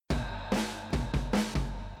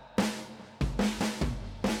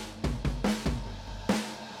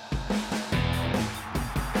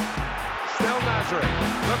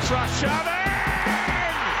Trashani!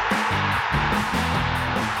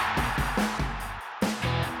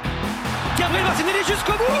 Gabriel Martinelli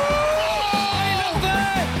jusqu'au bout. Il a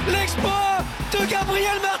fait l'exploit de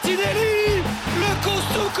Gabriel Martinelli. Le coast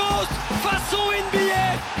to coast façon NBA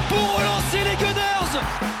pour relancer les Gunners.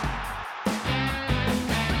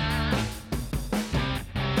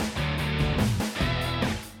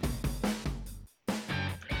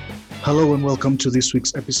 Hello and welcome to this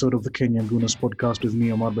week's episode of the Kenyan Gunners podcast with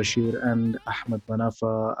me, Omar Bashir, and Ahmed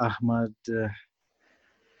Manafa. Ahmed, I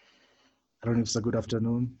don't know if it's a good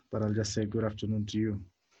afternoon, but I'll just say good afternoon to you.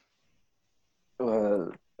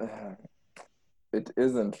 Well, it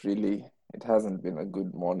isn't really. It hasn't been a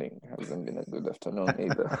good morning. It hasn't been a good afternoon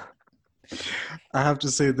either. I have to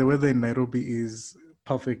say the weather in Nairobi is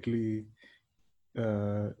perfectly,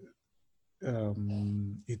 it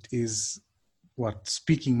is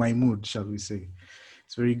speaking my mood, shall we say.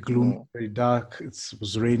 It's very gloomy, very dark. It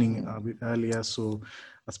was raining a bit earlier, so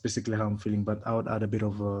that's basically how I'm feeling. But I would add a bit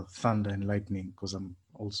of thunder and lightning because I'm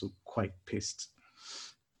also quite pissed.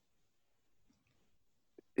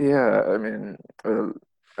 Yeah, I mean, well,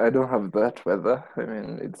 I don't have that weather. I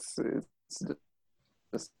mean, it's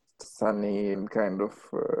just sunny and kind of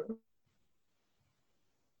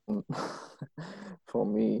for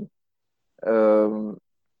me.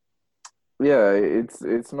 Yeah,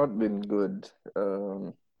 it's not been good.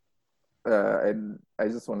 I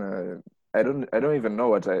just wanna. I don't even know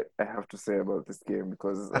what I have to say about this game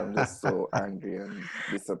because I'm just so angry and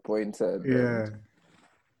disappointed. Yeah.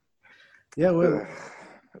 Yeah. Well.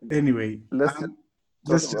 Anyway, Let's talk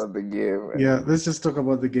about the game. Yeah, let's just talk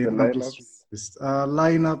about the game. The lineups.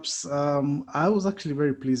 Lineups. I was actually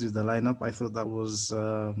very pleased with the lineup. I thought that was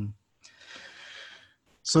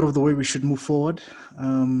sort of the way we should move forward.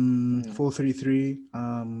 4-3-3.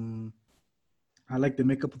 I like the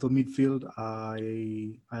makeup of the midfield.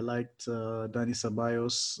 I liked Dani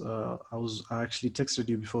Ceballos. I actually texted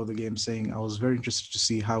you before the game saying I was very interested to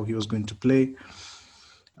see how he was going to play.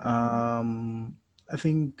 I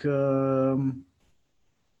think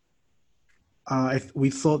we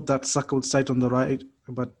thought that Saka would start on the right,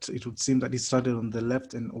 but it would seem that he started on the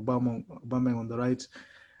left and Aubameyang on the right.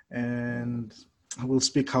 And we'll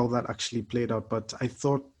speak how that actually played out. But I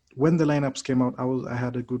thought when the lineups came out, I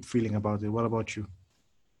had a good feeling about it. What about you?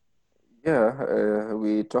 Yeah,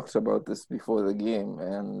 we talked about this before the game,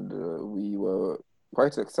 and we were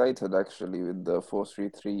quite excited actually with the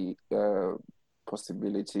 4-3-3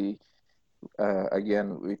 possibility.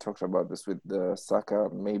 Again, we talked about this with Saka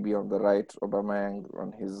maybe on the right, Aubameyang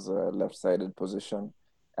on his left-sided position,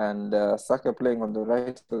 and Saka playing on the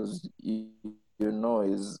right, as you know,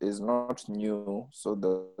 is not new. So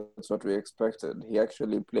that's what we expected. He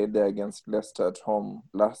actually played there against Leicester at home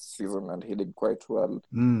last season, and he did quite well.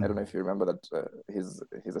 I don't know if you remember that his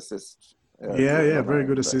assist. Very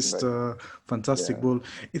good assist. Fantastic goal.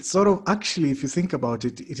 It's sort of actually, if you think about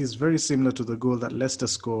it, it is very similar to the goal that Leicester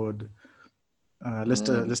scored.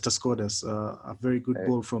 Leicester scored us a very good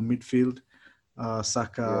ball from midfield.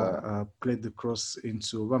 Saka played the cross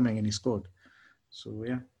into Aubameyang and he scored. So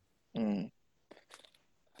yeah.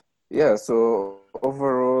 Yeah. So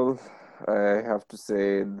overall, I have to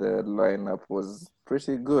say the lineup was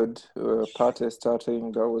pretty good. Partey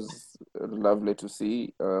starting, that was lovely to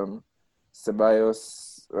see.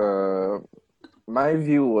 Ceballos. My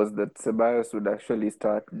view was that Ceballos would actually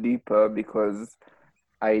start deeper because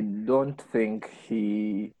I don't think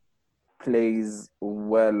he plays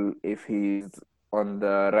well if he's on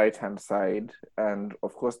the right-hand side. And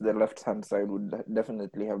of course, the left-hand side would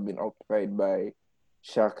definitely have been occupied by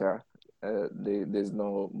Xhaka. There's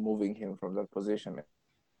no moving him from that position.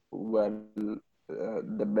 Well,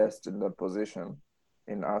 the best in that position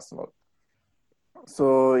in Arsenal.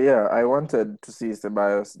 So, yeah, I wanted to see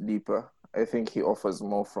Ceballos deeper. I think he offers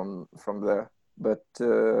more from there. But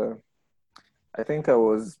I think I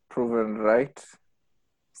was proven right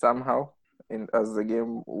somehow as the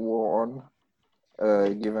game wore on,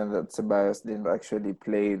 given that Ceballos didn't actually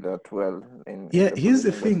play that well here's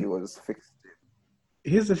the thing. He was fixed.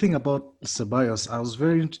 Here's the thing about Ceballos. I was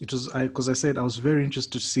very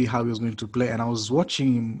interested to see how he was going to play, and I was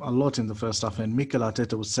watching him a lot in the first half. And Mikel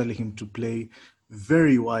Arteta was telling him to play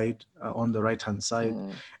very wide on the right hand side,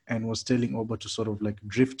 and was telling Oba to sort of like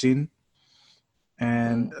drift in.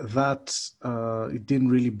 And that it didn't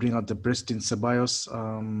really bring out the best in Ceballos.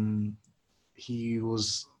 He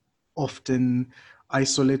was often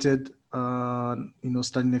isolated,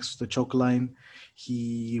 standing next to the chalk line.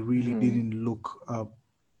 He really didn't look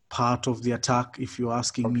part of the attack, if you're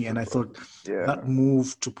asking me. And I thought that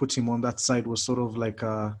move to put him on that side was sort of like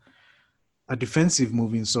a a defensive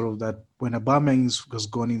move in sort of that when Aubameyang has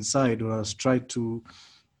gone inside or has tried to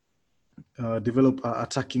develop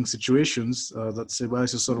attacking situations, that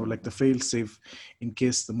Ceballos is sort of like the fail-safe in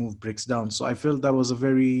case the move breaks down. So I felt that was a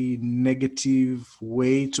very negative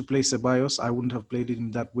way to play Ceballos. I wouldn't have played it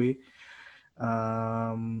in that way.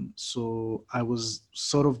 So I was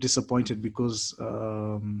sort of disappointed because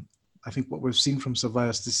I think what we've seen from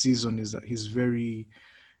Ceballos this season is that he's very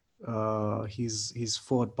his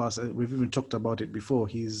forward pass. We've even talked about it before.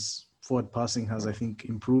 His forward passing has, I think,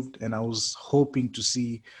 improved, and I was hoping to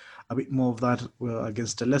see a bit more of that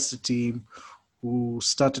against the Leicester team, who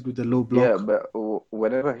started with the low block. Yeah,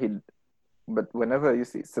 but whenever you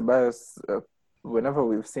see Ceballos, whenever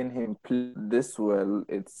we've seen him play this well,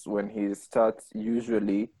 it's when he starts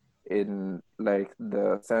usually in like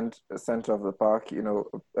the center of the park,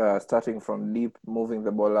 starting from deep, moving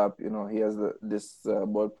the ball up. He has this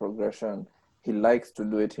ball progression. He likes to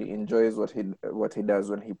do it. He enjoys what he does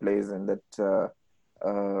when he plays in that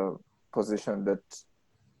position that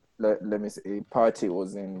let me say Partey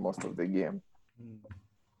was in most of the game.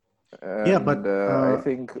 Yeah, but I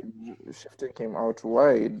think shifting him out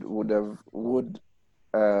wide would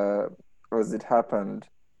as it happened,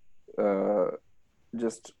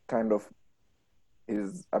 just kind of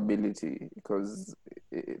his ability, because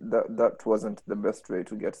that wasn't the best way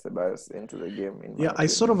to get Ceballos into the game. Yeah, I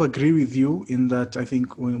sort of agree with you in that I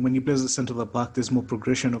think when he plays the center of the park, there's more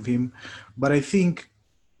progression of him. But I think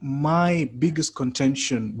my biggest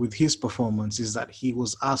contention with his performance is that he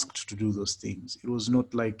was asked to do those things. It was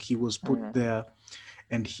not like he was put there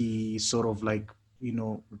and he sort of like,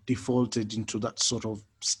 defaulted into that sort of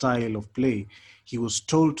style of play. He was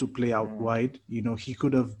told to play out wide. He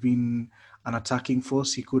could have been an attacking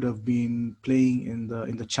force. He could have been playing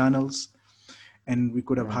in the channels, and we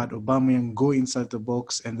could have had Aubameyang go inside the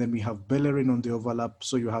box, and then we have Bellerin on the overlap.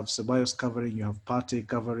 So you have Ceballos covering, you have Partey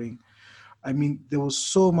covering. I mean, there was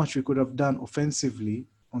so much we could have done offensively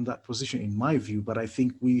on that position, in my view, but I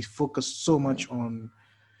think we focused so much on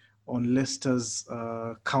Leicester's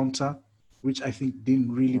counter, which I think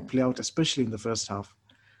didn't really play out, especially in the first half.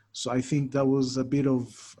 So I think that was a bit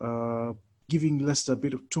of giving Leicester a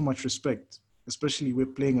bit of too much respect, especially we're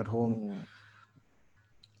playing at home.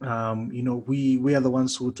 We are the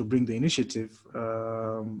ones who to bring the initiative.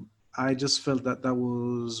 I just felt that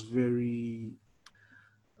was very...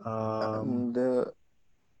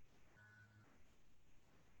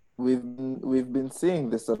 We've been seeing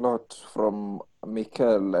this a lot from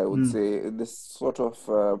Mikel, I would say, this sort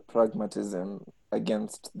of pragmatism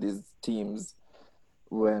against these teams.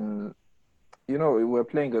 When we're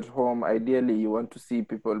playing at home, ideally you want to see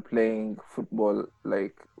people playing football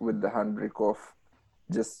like with the handbrake off,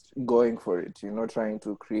 just going for it, trying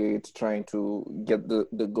to create, trying to get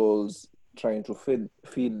the goals, trying to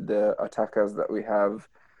feed the attackers that we have.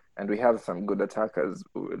 And we have some good attackers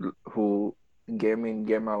who game in,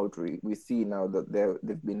 game out, we see now that they've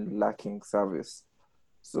been lacking service.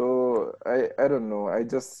 So I don't know. I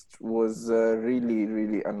just was really,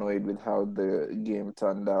 really annoyed with how the game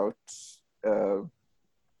turned out.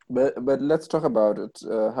 But let's talk about it.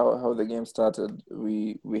 How the game started.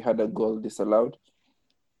 We had a goal disallowed.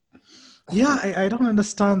 Yeah, I don't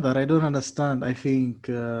understand that. I don't understand. I think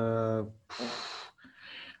I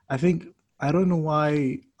don't know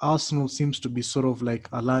why Arsenal seems to be sort of like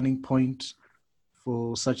a learning point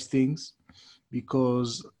for such things,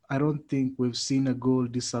 because I don't think we've seen a goal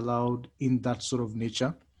disallowed in that sort of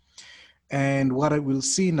nature. And what I will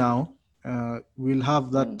see now, we'll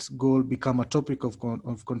have that goal become a topic of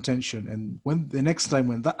contention. And when the next time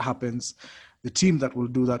when that happens, the team that will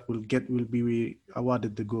do that will be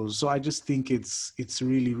awarded the goals. So I just think it's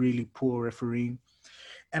really, really poor refereeing.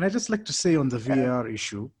 And I just like to say on the VAR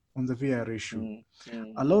issue,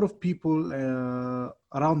 a lot of people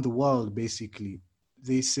around the world, basically,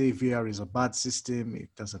 they say VAR is a bad system, it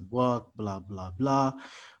doesn't work, blah, blah, blah.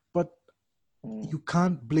 But you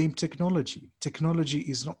can't blame technology. Technology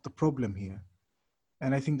is not the problem here.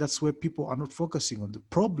 And I think that's where people are not focusing on. The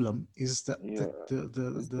problem is that the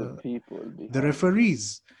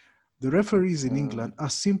referees. The referees in England are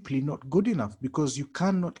simply not good enough, because you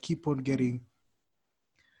cannot keep on getting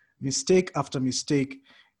mistake after mistake,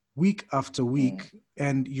 week after week,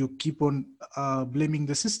 and you keep on blaming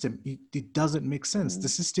the system. It doesn't make sense. The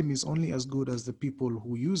system is only as good as the people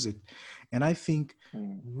who use it. And I think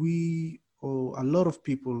a lot of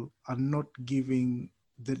people are not giving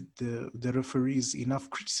the referees enough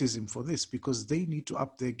criticism for this, because they need to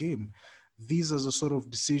up their game. These are the sort of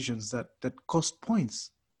decisions that cost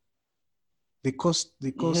points. They cost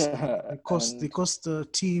the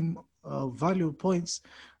team valuable points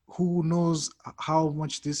who knows how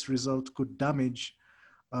much this result could damage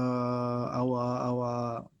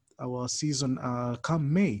our season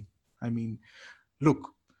come May. I mean,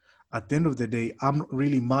 look, at the end of the day, I'm not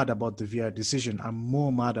really mad about the VR decision. I'm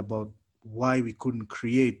more mad about why we couldn't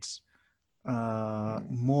create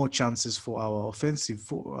more chances for our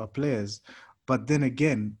offensive players. But then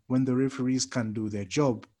again, when the referees can't do their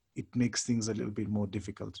job, it makes things a little bit more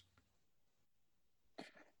difficult.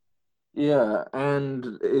 Yeah,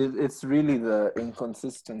 and it's really the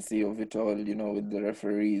inconsistency of it all, with the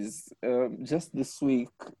referees. Just this week,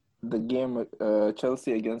 the game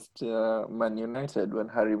Chelsea against Man United, when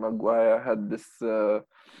Harry Maguire had this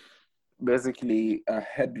basically a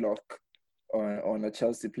headlock on a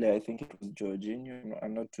Chelsea player. I think it was Jorginho.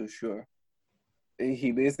 I'm not too sure.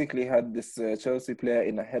 He basically had this Chelsea player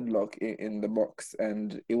in a headlock in the box,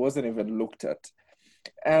 and it wasn't even looked at.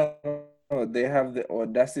 And they have the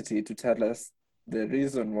audacity to tell us the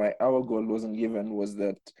reason why our goal wasn't given was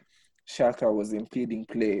that Xhaka was impeding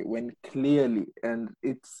play, when clearly, and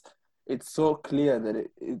it's so clear that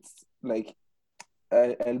it's like,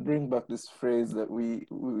 I'll bring back this phrase that we've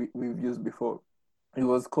used before. It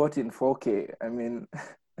was caught in 4K. I mean,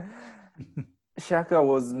 Xhaka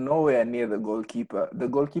was nowhere near the goalkeeper. The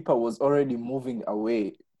goalkeeper was already moving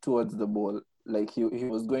away towards the ball. Like he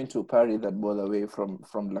was going to parry that ball away from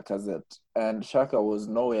Lacazette. And Xhaka was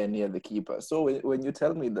nowhere near the keeper. So when you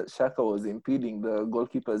tell me that Xhaka was impeding the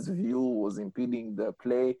goalkeeper's view, was impeding the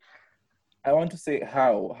play, I want to say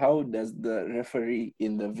how. How does the referee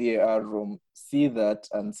in the VAR room see that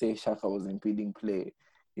and say Xhaka was impeding play?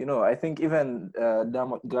 I think even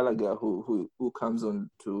Dermot Gallagher, who comes on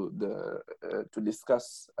to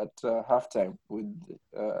discuss at halftime with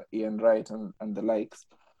Ian Wright and the likes,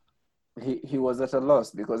 he was at a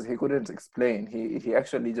loss because he couldn't explain. He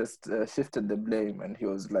actually just shifted the blame, and he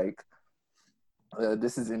was like,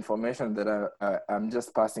 this is information that I'm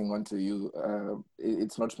just passing on to you.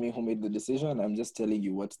 It's not me who made the decision. I'm just telling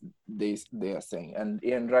you what they are saying. And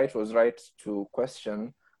Ian Wright was right to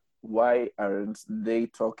question, why aren't they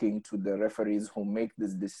talking to the referees who make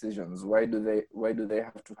these decisions? Why do they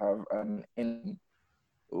have to have an in?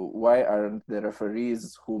 Why aren't the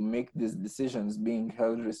referees who make these decisions being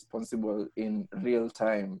held responsible in real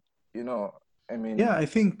time? I mean, yeah, I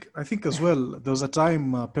think as well. There was a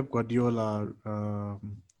time Pep Guardiola.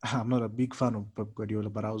 I'm not a big fan of Pep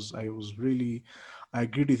Guardiola, but I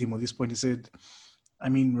agreed with him on this point. He said, I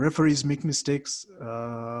mean, referees make mistakes,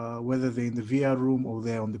 whether they're in the VR room or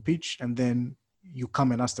they're on the pitch, and then you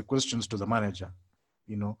come and ask the questions to the manager.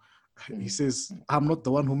 He says, I'm not the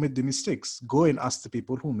one who made the mistakes. Go and ask the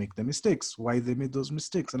people who make the mistakes why they made those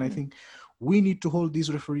mistakes. And I think we need to hold these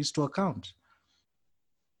referees to account.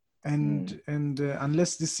 And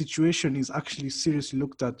unless this situation is actually seriously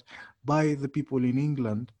looked at by the people in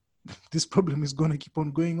England, this problem is going to keep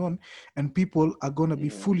on going on, and people are going to be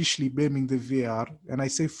foolishly blaming the VAR. And I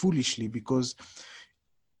say foolishly because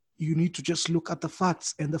you need to just look at the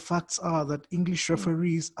facts, and the facts are that English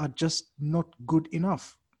referees are just not good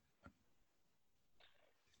enough.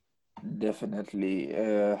 Definitely.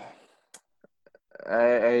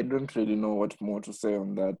 I don't really know what more to say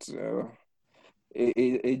on that.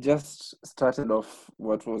 It just started off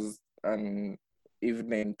what was an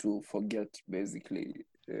evening to forget, basically.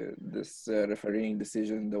 This refereeing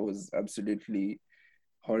decision that was absolutely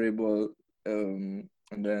horrible. And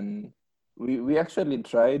then we actually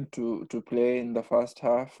tried to play in the first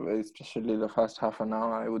half, especially the first half an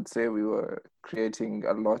hour. I would say we were creating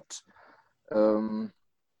a lot.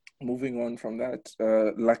 Moving on from that,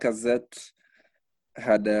 Lacazette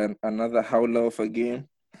had another howler of a game.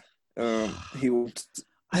 He would.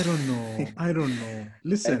 I don't know.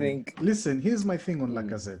 Listen. Here's my thing on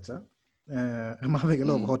Lacazette. I'm having a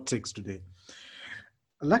lot of hot takes today.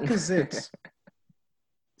 Lacazette,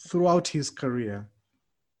 throughout his career,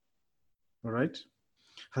 all right,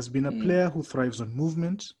 has been a player who thrives on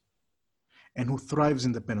movement and who thrives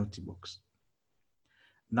in the penalty box.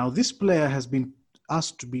 Now, this player has been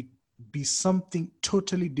asked to be something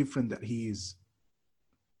totally different that he is.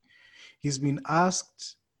 He's been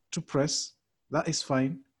asked to press, that is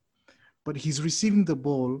fine, but he's receiving the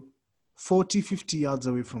ball 40, 50 yards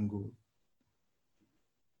away from goal.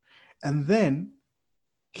 And then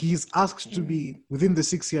he's asked to be within the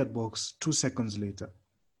 6-yard box 2 seconds later.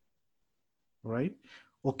 Right?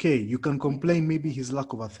 Okay, you can complain maybe his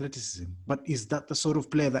lack of athleticism, but is that the sort of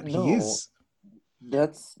player that he is?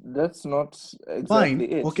 That's not exactly fine.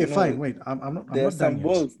 it. Okay, fine. Wait, I'm not done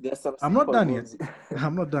yet. There's some I'm not done yet.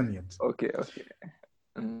 I'm not done yet. Okay.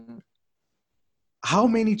 How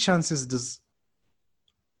many chances does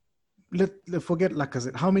let's forget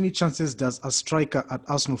Lacazette. How many chances does a striker at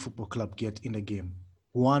Arsenal Football Club get in a game?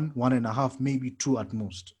 1.5, maybe 2 at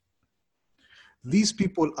most. These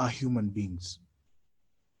people are human beings.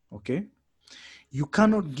 Okay? You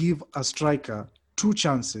cannot give a striker 2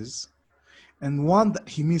 chances and one that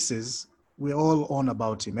he misses, we're all on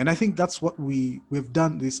about him. And I think that's what we've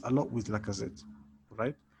done this a lot with Lacazette,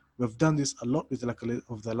 right? We've done this a lot with Lacazette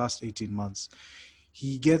over the last 18 months.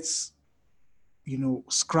 He gets,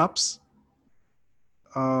 scraps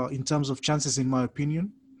in terms of chances, in my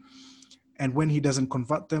opinion. And when he doesn't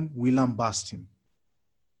convert them, we lambast him.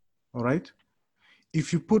 All right?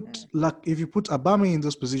 If you put Obama in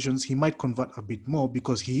those positions, he might convert a bit more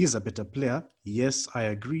because he is a better player. Yes, I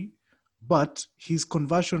agree. But his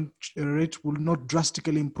conversion rate will not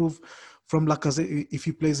drastically improve from Lacazette if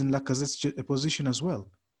he plays in Lacazette's position as well.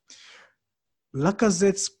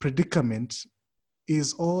 Lacazette's predicament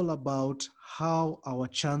is all about how our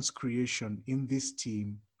chance creation in this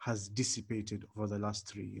team has dissipated over the last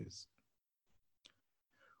 3 years.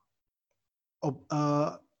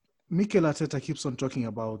 Mikel Arteta keeps on talking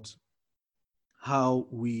about how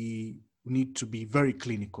we need to be very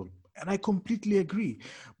clinical. And I completely agree.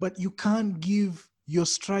 But you can't give your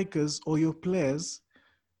strikers or your players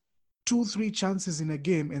 2-3 chances in a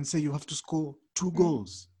game and say you have to score 2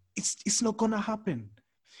 goals. It's not going to happen.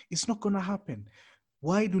 It's not going to happen.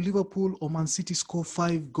 Why do Liverpool or Man City score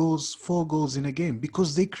 5 goals, 4 goals in a game?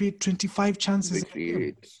 Because they create 25 chances in a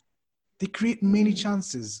game. They create many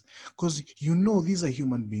chances because these are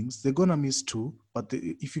human beings. They're going to miss 2, but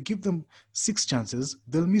if you give them 6 chances,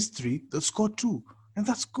 they'll miss 3, they'll score 2. And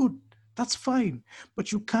that's good. That's fine.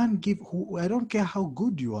 But you can't give, I don't care how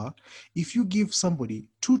good you are, if you give somebody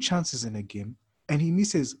 2 chances in a game and he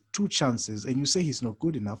misses 2 chances and you say he's not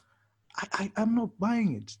good enough, I'm not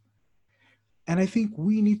buying it. And I think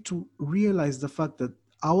we need to realize the fact that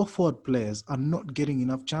our forward players are not getting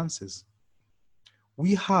enough chances.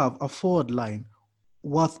 We have a forward line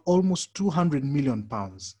worth almost £200 million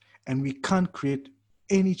and we can't create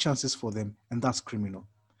any chances for them, and that's criminal.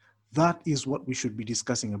 That is what we should be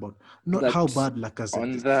discussing about, not how bad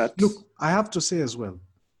Lacazette is. Look, I have to say as well,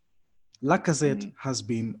 Lacazette has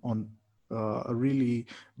been on a really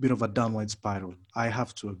bit of a downward spiral. I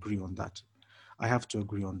have to agree on that.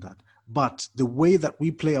 But the way that we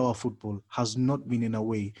play our football has not been in a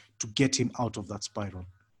way to get him out of that spiral.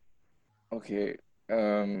 Okay.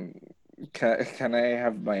 Can I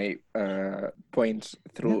have my point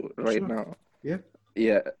through now? Yeah.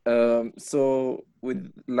 Yeah. So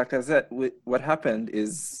with Lacazette, what happened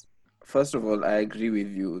is, first of all, I agree with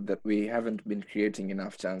you that we haven't been creating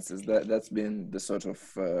enough chances. That's been the sort of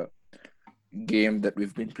game that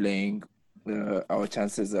we've been playing. Our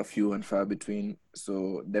chances are few and far between.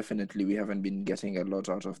 So definitely we haven't been getting a lot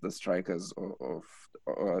out of the strikers or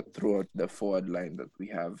throughout the forward line that we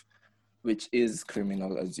have, which is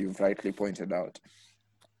criminal, as you've rightly pointed out.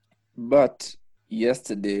 But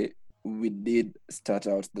yesterday, we did start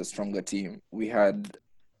out the stronger team. We had,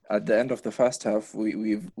 at the end of the first half,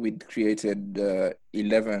 we'd created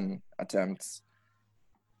 11 attempts.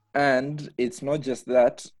 And it's not just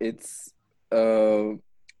that, it's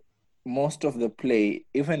most of the play,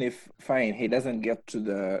 even if, fine, he doesn't get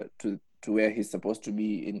to where he's supposed to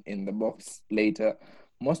be in the box later,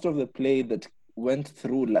 most of the play that went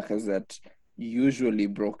through Lacazette usually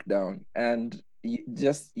broke down. And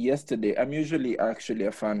just yesterday, I'm usually actually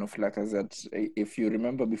a fan of Lacazette. If you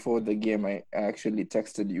remember, before the game, I actually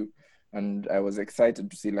texted you and I was excited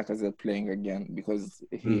to see Lacazette playing again because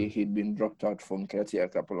he'd been dropped out from Nketiah a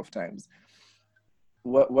couple of times.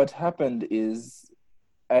 What happened is,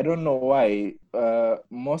 I don't know why,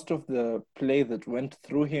 most of the play that went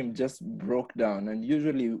through him just broke down. And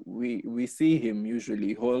usually we see him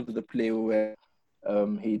usually hold the play where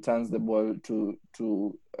he turns the ball to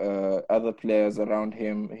other players around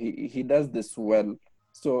him. He does this well.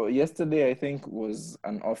 So yesterday, I think, was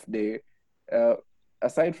an off day.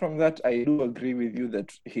 Aside from that, I do agree with you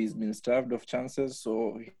that he's been starved of chances,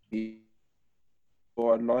 so he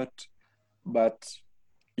scored a lot. But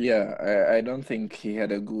yeah, I don't think he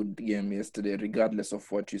had a good game yesterday, regardless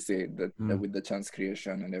of what you say, that with the chance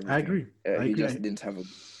creation and everything. I agree. He just didn't have a...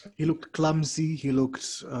 He looked clumsy. He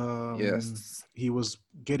looked... yes. He was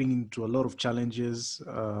getting into a lot of challenges.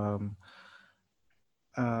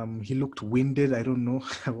 He looked winded. I don't know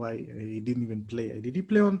why he didn't even play. Did he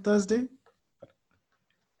play on Thursday?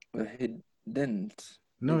 Well, he didn't.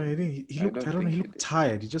 No, he didn't. He looked, I don't know, he looked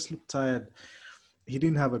tired. He just looked tired. He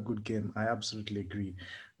didn't have a good game. I absolutely agree.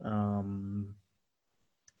 I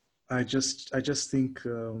just think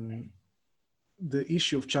the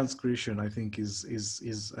issue of chance creation, I think, is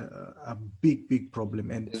a big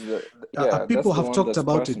problem, and That's people the have one talked that's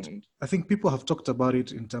about it. pertinent. I think people have talked about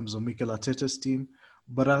it in terms of Mikel Arteta's team,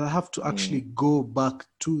 but I'll have to actually go back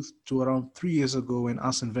to around 3 years ago when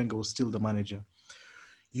Arsene Wenger was still the manager.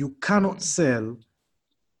 You cannot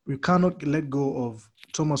let go of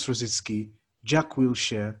Thomas Rosicky, Jack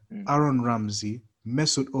Wilshere, Aaron Ramsey,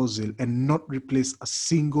 Mesut Ozil, and not replace a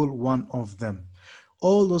single one of them.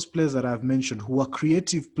 All those players that I've mentioned who are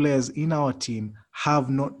creative players in our team have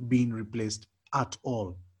not been replaced at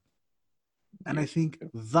all. And I think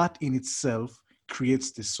that in itself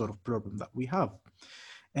creates this sort of problem that we have.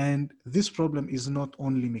 And this problem is not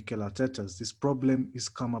only Mikel Arteta's. This problem is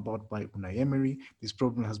come about by Unai Emery. This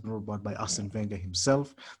problem has been brought about by Arsene Wenger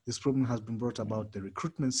himself. This problem has been brought about the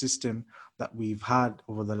recruitment system that we've had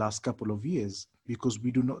over the last couple of years, because we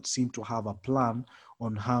do not seem to have a plan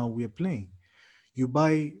on how we're playing. You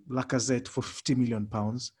buy Lacazette for £50 million.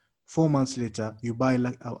 4 months later, you buy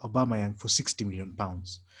Aubameyang for £60 million.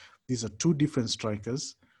 These are two different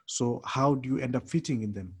strikers. So how do you end up fitting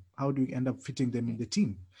in them? How do you end up fitting them in the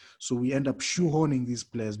team? So we end up shoehorning these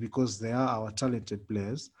players because they are our talented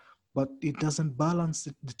players, but it doesn't balance.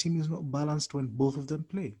 The team is not balanced when both of them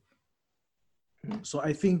play. So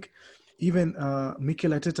I think even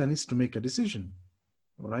Mikel Arteta needs to make a decision,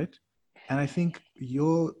 all right? And I think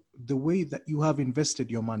the way that you have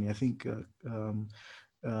invested your money, I think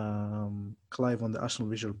Clive on the Arsenal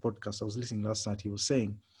Visual podcast, I was listening last night, he was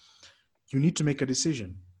saying, you need to make a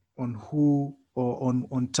decision on who or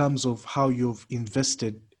on terms of how you've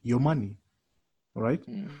invested your money, all right?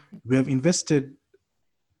 We have invested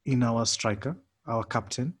in our striker, our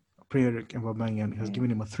captain, Pierre-Emerick Aubameyang has given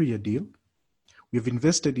him a 3-year deal. We've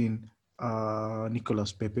invested in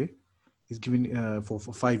Nicolas Pepe. He's given for a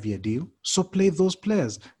 5-year deal. So play those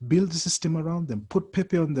players, build the system around them, put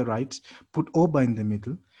Pepe on the right, put Oba in the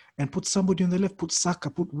middle, and put somebody on the left, put Saka,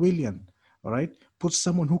 put Willian, all right? Put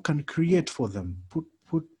someone who can create for them, put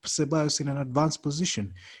Ceballos in an advanced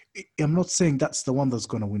position. I'm not saying that's the one that's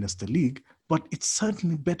going to win us the league, but it's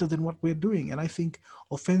certainly better than what we're doing. And I think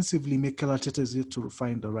offensively, Mikel Arteta is here to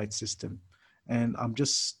find the right system. And I'm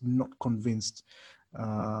just not convinced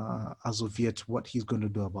as of yet what he's going to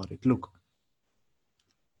do about it. Look,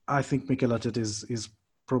 I think Mikel Arteta is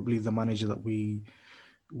probably the manager that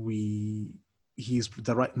he's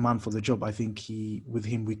the right man for the job. I think with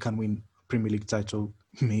him we can win a Premier League title,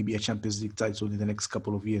 maybe a Champions League title in the next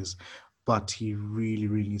couple of years. But he really,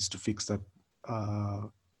 really needs to fix that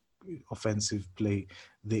offensive play.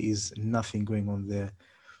 There is nothing going on there.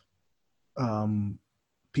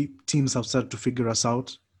 Teams have started to figure us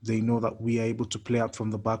out. They know that we are able to play out from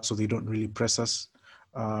the back, so they don't really press us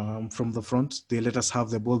from the front. They let us have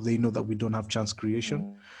the ball. They know that we don't have chance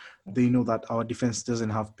creation. They know that our defense doesn't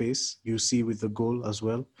have pace. You see with the goal as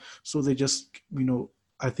well. So they just,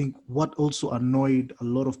 I think what also annoyed a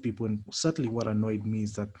lot of people, and certainly what annoyed me,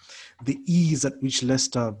 is that the ease at which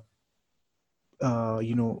Leicester,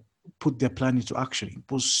 put their plan into action.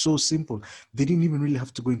 It was so simple. They didn't even really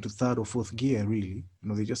have to go into third or fourth gear, really.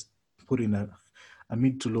 They just put in a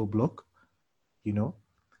mid to low block,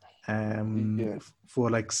 for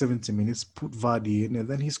like 70 minutes, put Vardy in, and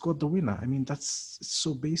then he scored the winner. I mean, it's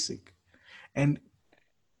so basic. And,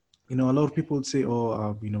 a lot of people would say,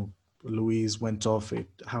 Luis went off, it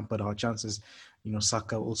hampered our chances.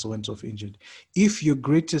 Saka also went off injured. If your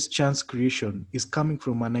greatest chance creation is coming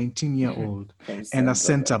from a 19-year-old and a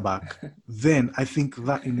centre-back, then I think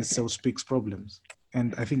that in itself speaks problems.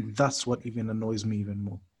 And I think that's what even annoys me even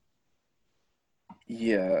more.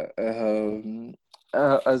 Yeah.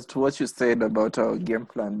 As to what you said about our game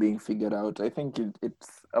plan being figured out, I think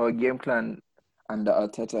it's our game plan under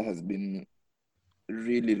Arteta has been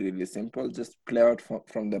really, really simple. Just play out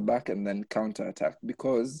from the back and then counter-attack.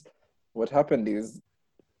 Because what happened is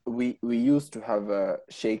we used to have a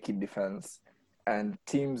shaky defense, and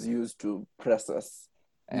teams used to press us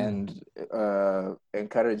and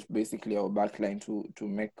encourage basically our backline to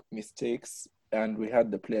make mistakes, and we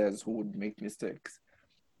had the players who would make mistakes.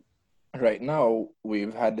 Right now,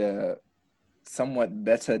 we've had a somewhat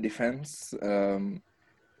better defense.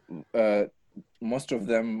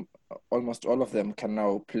 Almost all of them can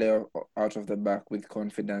now play out of the back with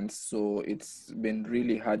confidence. So it's been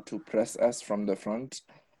really hard to press us from the front,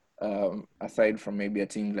 aside from maybe a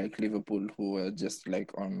team like Liverpool, who are just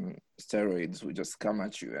like on steroids, who just come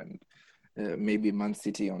at you, and maybe Man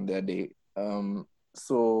City on their day.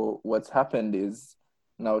 So what's happened is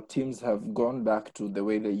now teams have gone back to the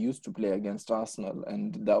way they used to play against Arsenal,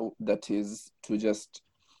 and that is to just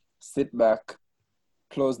sit back,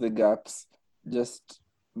 close the gaps, just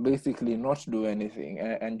basically not do anything.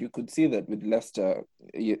 And you could see that with Leicester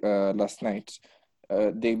last night.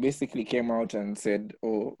 They basically came out and said,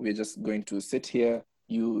 "Oh, we're just going to sit here.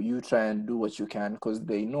 You try and do what you can," because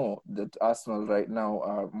they know that Arsenal right now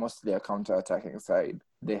are mostly a counter-attacking side.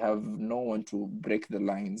 They have no one to break the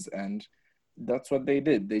lines, and that's what they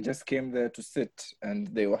did. They just came there to sit, and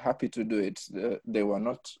they were happy to do it. They were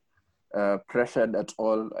not pressured at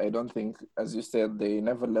all. I don't think, as you said, they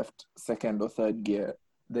never left second or third gear.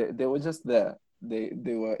 They were just there. They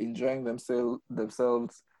were enjoying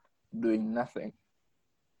themselves doing nothing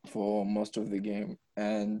for most of the game,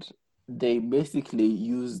 and they basically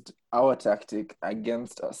used our tactic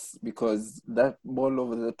against us, because that ball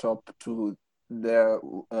over the top to their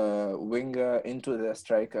winger into their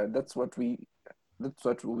striker, that's what we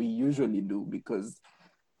usually do, because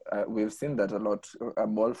we've seen that a lot. A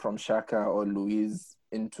ball from Xhaka or Luiz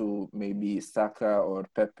into maybe Saka or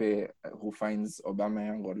Pepe, who finds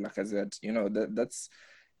Aubameyang or Lacazette. That's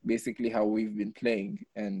basically how we've been playing,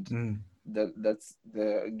 and that's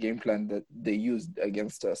the game plan that they used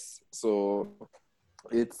against us. So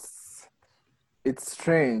it's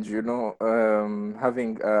strange,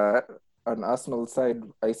 having an Arsenal side.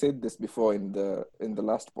 I said this before in the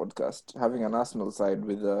last podcast, having an Arsenal side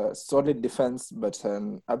with a solid defense but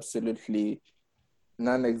an absolutely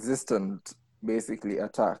non-existent, basically,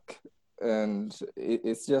 attack, and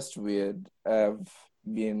it's just weird. I've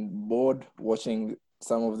been bored watching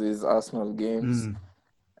some of these Arsenal games,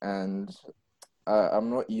 and I'm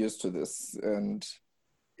not used to this, and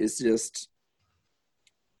it's just,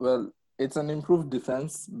 well, it's an improved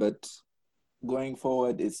defense, but going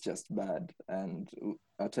forward, it's just bad, and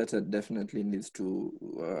Arteta definitely needs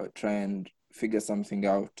to try and figure something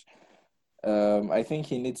out. I think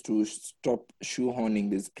he needs to stop shoehorning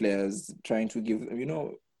these players, trying to give,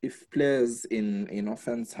 if players in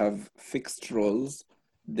offense have fixed roles,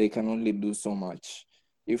 they can only do so much.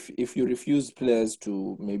 If you refuse players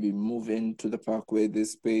to maybe move into the park where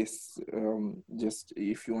there's space, just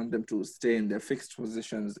if you want them to stay in their fixed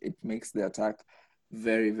positions, it makes the attack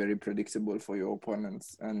very, very predictable for your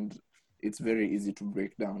opponents, and it's very easy to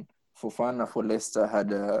break down. Fofana for Leicester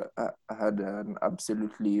had an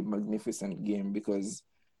absolutely magnificent game, because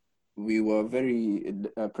we were very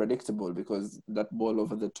predictable, because that ball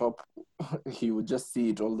over the top, he would just see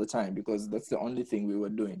it all the time, because that's the only thing we were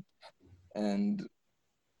doing. And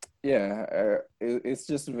yeah, it's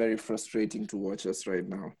just very frustrating to watch us right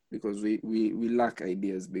now, because we lack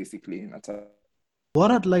ideas, basically, in attack.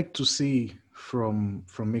 What I'd like to see from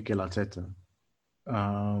Mikel Arteta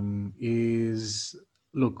is,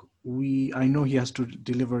 look, I know he has to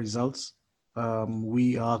deliver results.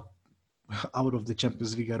 We are out of the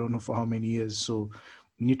Champions League, I don't know for how many years, so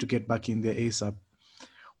we need to get back in there ASAP.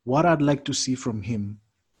 What I'd like to see from him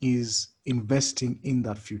is investing in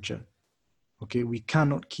that future. Okay, we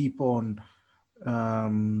cannot keep on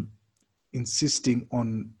insisting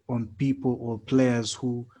on people or players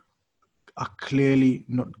who are clearly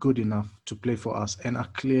not good enough to play for us and are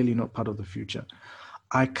clearly not part of the future.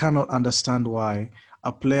 I cannot understand why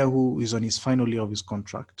a player who is on his final year of his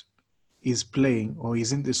contract is playing or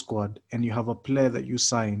is in the squad, and you have a player that you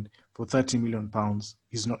signed for £30 million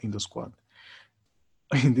is not in the squad.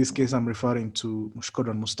 In this case, I'm referring to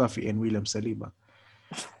Shkodran Mustafi and William Saliba.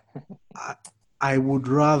 I would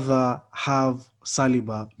rather have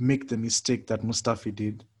Saliba make the mistake that Mustafi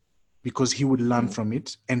did, because he would learn from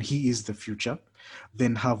it and he is the future,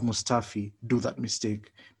 than have Mustafi do that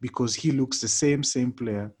mistake, because he looks the same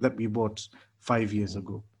player that we bought 5 years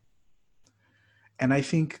ago. And I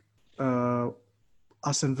think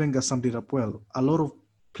Arsene Wenger summed it up well. A lot of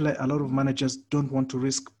managers don't want to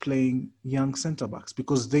risk playing young centre backs,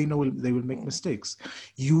 because they know they will make mistakes.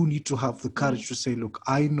 You need to have the courage to say, look,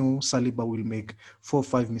 I know Saliba will make 4 or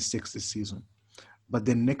 5 mistakes this season, but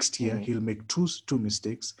then next year he'll make two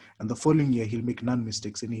mistakes, and the following year he'll make none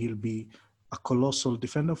mistakes, and he'll be a colossal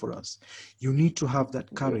defender for us. You need to have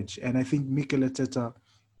that courage, and I think Mikel Arteta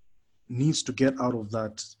needs to get out of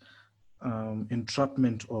that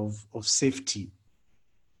entrapment of safety,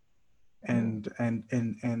 and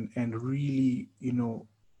really,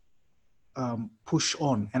 push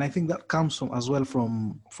on. And I think that comes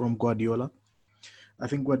from Guardiola. I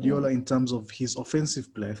think Guardiola, in terms of his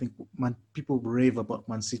offensive play, I think people rave about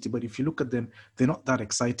Man City, but if you look at them, they're not that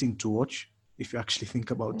exciting to watch, if you actually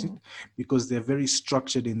think about it, because they're very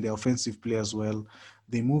structured in their offensive play as well.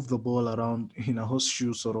 They move the ball around in a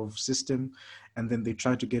horseshoe sort of system, and then they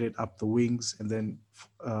try to get it up the wings and then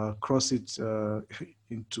cross it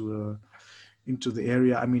into into the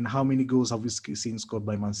area. I mean, how many goals have we seen scored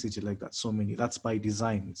by Man City like that? So many. That's by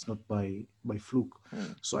design. It's not by fluke.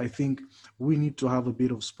 So I think we need to have a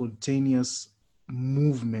bit of spontaneous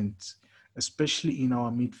movement, especially in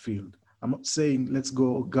our midfield. I'm not saying let's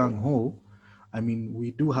go gung ho. I mean,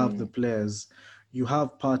 we do have the players. You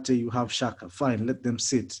have Partey, you have Shaka. Fine, let them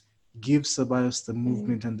sit. Give Ceballos the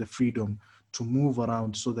movement and the freedom to move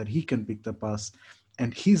around so that he can pick the pass.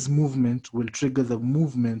 And his movement will trigger the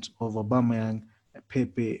movement of Aubameyang,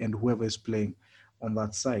 Pepe, and whoever is playing on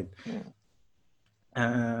that side.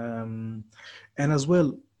 And as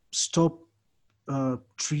well, stop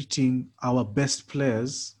treating our best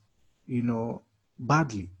players,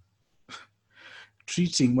 badly.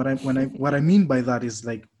 Treating what I mean by that is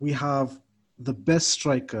like we have the best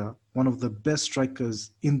striker, one of the best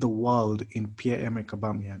strikers in the world in Pierre-Emerick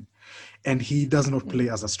Aubameyang, and he does not play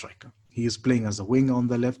as a striker. He is playing as a winger on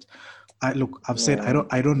the left. I've said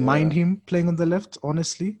I don't mind him playing on the left.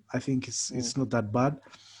 Honestly, I think it's not that bad.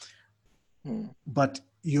 But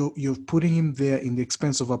you're putting him there in the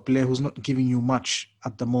expense of a player who's not giving you much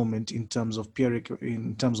at the moment in terms of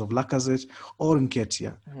in terms of Lacazette or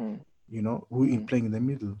Nketiah. Who is playing in the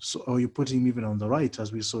middle. So, or you put him even on the right,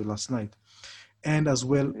 as we saw last night. And as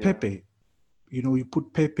well, Pepe. You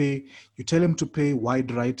put Pepe, you tell him to play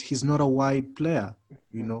wide right. He's not a wide player,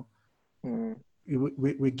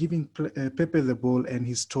 We're giving Pepe the ball and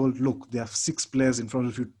he's told, look, there are 6 players in front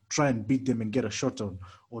of you. Try and beat them and get a shot on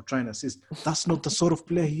or try and assist. That's not the sort of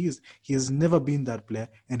player he is. He has never been that player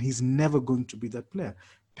and he's never going to be that player.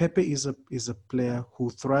 Pepe is a player who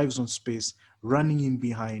thrives on space, running in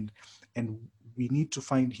behind, and we need to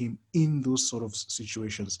find him in those sort of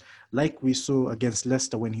situations. Like we saw against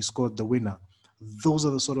Leicester when he scored the winner. Those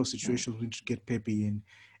are the sort of situations we need to get Pepe in.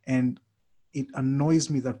 And it annoys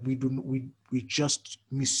me that we just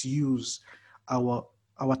misuse our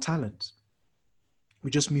talent.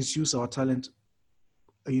 We just misuse our talent,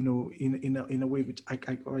 in a way which I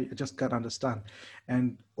just can't understand.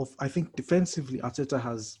 And I think defensively, Arteta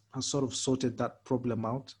has sort of sorted that problem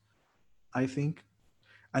out. I think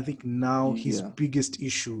now his biggest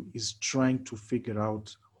issue is trying to figure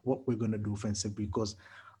out what we're going to do offensively, because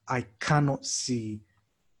I cannot see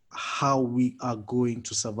how we are going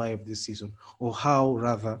to survive this season, or how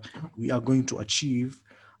rather we are going to achieve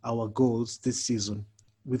our goals this season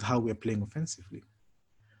with how we're playing offensively.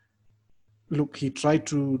 Look, he tried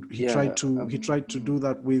to do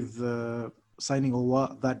that with signing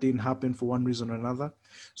Owa. That didn't happen for one reason or another.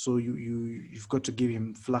 So you've got to give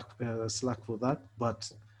him slack for that.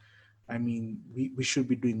 But I mean, we should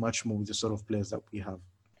be doing much more with the sort of players that we have.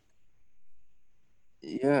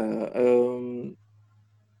 Yeah,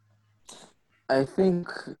 I think,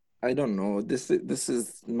 I don't know. This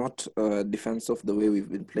is not a defense of the way we've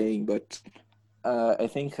been playing, but I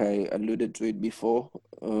think I alluded to it before.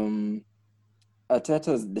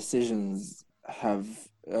 Arteta's decisions have,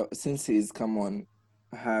 since he's come on,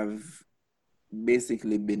 have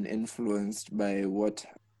basically been influenced by what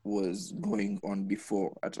was going on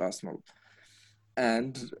before at Arsenal.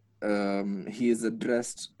 And he has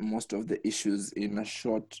addressed most of the issues in a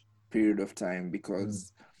short period of time,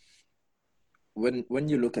 because when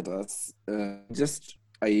you look at us, just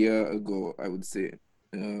a year ago, I would say,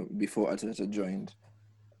 before Arteta joined,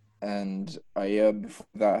 and a year before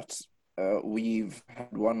that, we've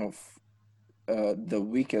had one of the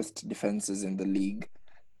weakest defenses in the league,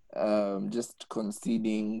 just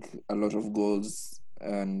conceding a lot of goals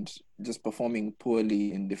and just performing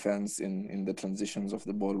poorly in defense in the transitions of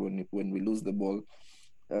the ball when we lose the ball,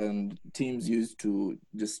 and teams used to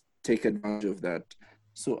just take advantage of that.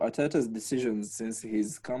 So Arteta's decisions since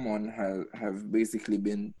he's come on have basically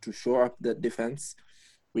been to shore up that defense,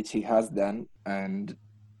 which he has done, and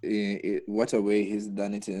what a way he's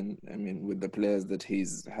done it in. I mean, with the players that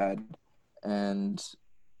he's had. And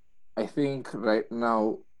I think right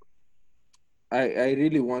now, I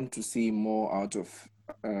really want to see more out of,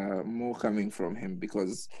 more coming from him,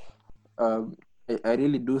 because I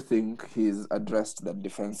really do think he's addressed that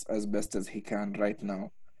defense as best as he can right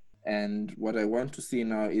now. And what I want to see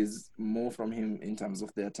now is more from him in terms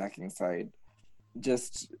of the attacking side.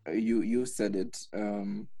 Just, you said it,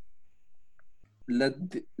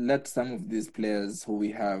 let some of these players who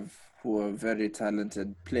we have, who are very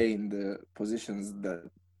talented, play in the positions that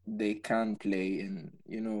they can play in.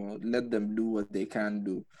 Let them do what they can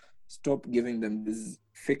do. Stop giving them these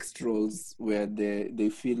fixed roles where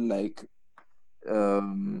they feel like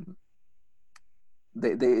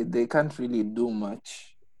they can't really do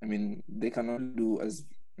much. I mean, they can only do as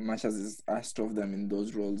much as is asked of them in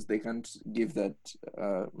those roles. They can't give that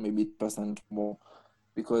maybe % more.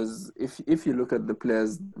 because if you look at the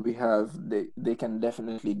players we have, they can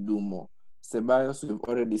definitely do more. Ceballos, we've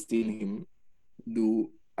already seen him do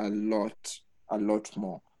a lot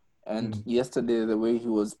more. And yesterday, the way he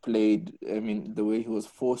was played, I mean, the way he was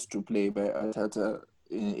forced to play by Arteta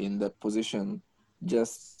in that position,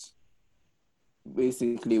 just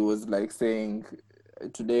basically was like saying,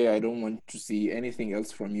 today I don't want to see anything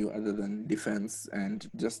else from you other than defense, and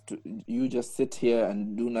you just sit here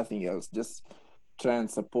and do nothing else. Just try and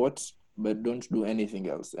support, but don't do anything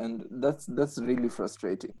else. And that's really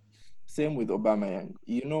frustrating. Same with Aubameyang.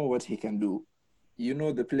 You know what he can do. You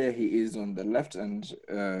know the player he is on the left, and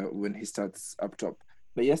when he starts up top.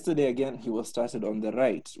 But yesterday again, he was started on the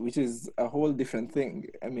right, which is a whole different thing.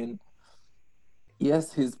 I mean,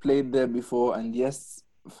 yes, he's played there before, and yes,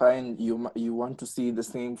 fine, you want to see the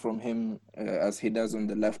same from him as he does on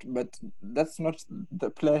the left, but that's not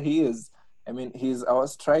the player he is. I mean, he's our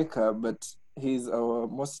striker, but he's our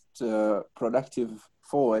most productive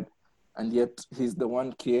forward, and yet he's the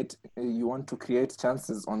one you want to create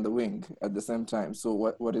chances on the wing at the same time. So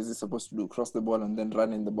what is he supposed to do? Cross the ball and then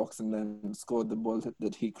run in the box and then score the ball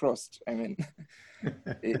that he crossed? I mean,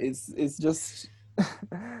 it's just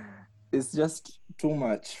it's just too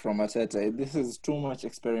much from Arteta. This is too much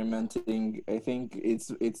experimenting. I think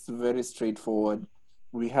it's very straightforward.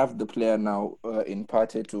 We have the player now in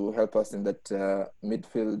Partey to help us in that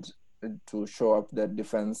midfield to show up that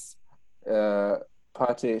defense.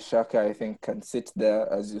 Partey, Xhaka, I think, can sit there,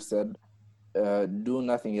 as you said, do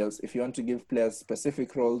nothing else. If you want to give players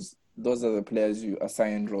specific roles, those are the players you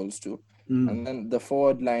assign roles to. And then the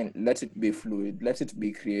forward line, let it be fluid, let it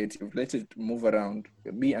be creative, let it move around,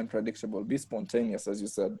 be unpredictable, be spontaneous, as you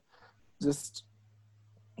said. Just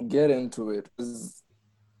get into it.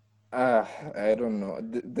 I don't know.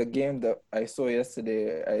 The game that I saw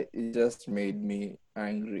yesterday, it just made me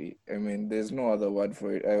angry. I mean, there's no other word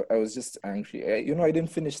for it. I was just angry. I didn't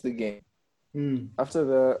finish the game.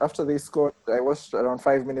 After they scored, I watched around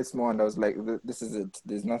 5 minutes more, and I was like, "This is it.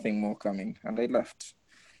 There's nothing more coming," and I left.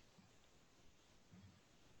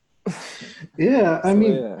 Yeah, I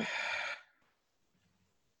mean, Yeah.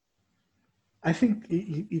 I think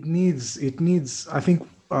it needs. I think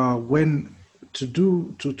when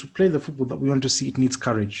to play the football that we want to see, it needs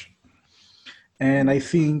courage. And I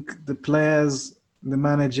think the players, the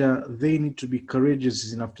manager, they need to be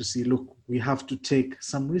courageous enough to see, look, we have to take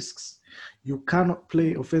some risks. You cannot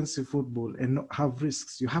play offensive football and not have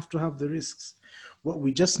risks. You have to have the risks. What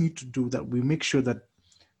we just need to do that we make sure that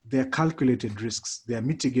they're calculated risks, they're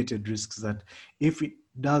mitigated risks, that if it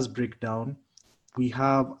does break down, we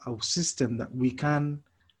have a system that we can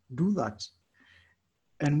do that.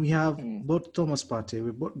 And we have both Thomas Partey,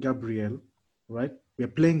 we bought Gabriel, right? We're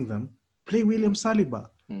playing them. Play William Saliba,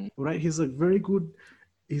 right? He's a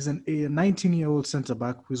 19-year-old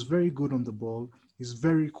centre-back who's very good on the ball. He's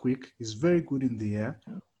very quick. He's very good in the air.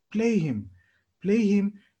 Play him.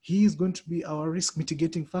 He is going to be our risk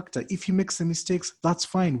mitigating factor. If he makes some mistakes, that's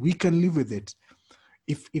fine. We can live with it.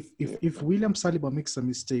 If William Saliba makes a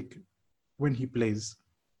mistake when he plays,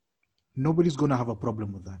 nobody's going to have a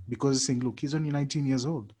problem with that, because he's saying, look, he's only 19 years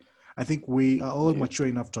old. I think we are all mature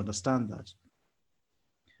enough to understand that.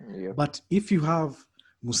 Yeah. But if you have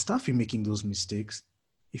Mustafi making those mistakes,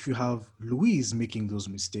 if you have Luiz making those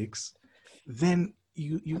mistakes, then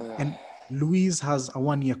and Luiz has a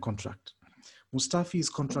 1-year contract. Mustafi's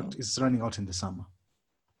contract is running out in the summer.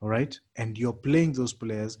 All right? And you're playing those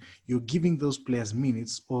players, you're giving those players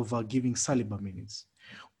minutes over giving Saliba minutes.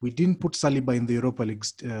 We didn't put Saliba in the Europa League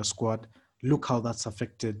squad. Look how that's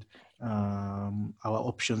affected our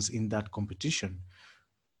options in that competition.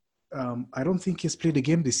 I don't think he's played a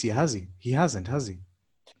game this year, has he? He hasn't, has he?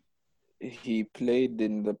 He played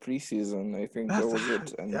in the preseason, I think that was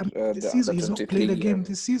it. And this season, he's not played a game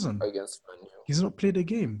this season. Against Man U. He's not played a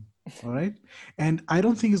game. All right. And I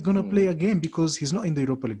don't think he's going to play a game because he's not in the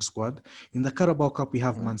Europa League squad. In the Carabao Cup, we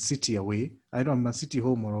have Man City away. I don't know, Man City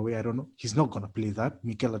home or away. I don't know. He's not going to play that.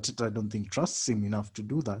 Mikel Arteta, I don't think, trusts him enough to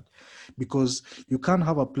do that, because you can't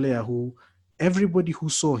have a player who everybody who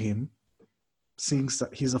saw him thinks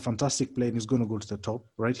that he's a fantastic player and he's going to go to the top,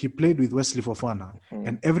 right? He played with Wesley Fofana,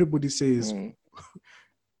 and everybody says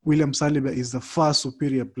William Saliba is the far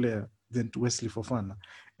superior player than to Wesley Fofana.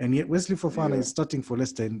 And yet Wesley Fofana is starting for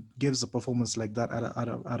Leicester and gives a performance like that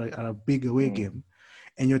at a big away game.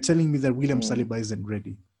 And you're telling me that William Saliba isn't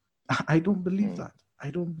ready. I don't believe that. I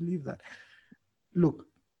don't believe that. Look,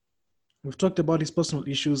 we've talked about his personal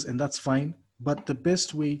issues, and that's fine. But the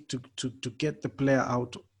best way to get the player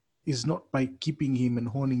out is not by keeping him and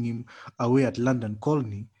honing him away at London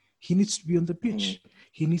Colney. He needs to be on the pitch.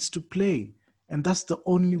 He needs to play. And that's the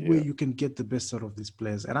only way Yeah. you can get the best out of these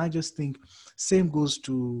players. And I just think same goes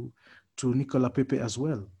to Nicola Pepe as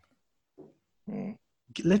well. Mm.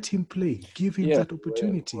 Let him play, give him Yeah, that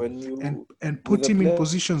opportunity, when you and with put a him in player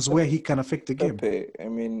positions where he can affect the game. Pepe, I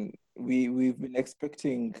mean, we've been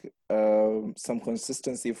expecting some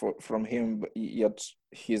consistency from him, but yet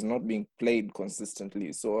he's not being played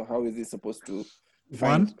consistently. So how is he supposed to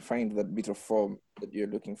find that bit of form that you're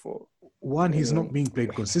looking for? One, he's not being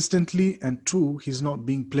played consistently, and two, he's not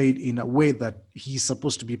being played in a way that he's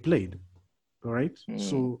supposed to be played. All right.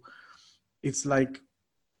 So it's like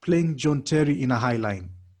playing John Terry in a high line.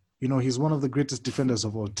 You know, he's one of the greatest defenders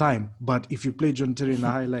of all time. But if you play John Terry in a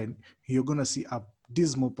high line, you're going to see a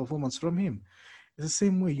dismal performance from him. It's the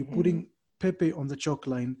same way you're putting Pepe on the chalk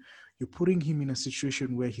line. You're putting him in a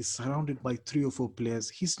situation where he's surrounded by 3 or 4 players.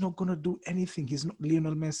 He's not going to do anything. He's not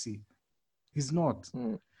Lionel Messi. He's not.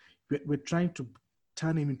 We're trying to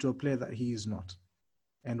turn him into a player that he is not.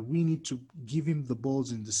 And we need to give him the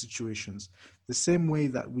balls in the situations. The same way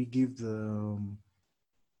that we give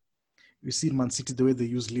you see Man City, the way they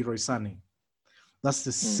use Leroy Sané. That's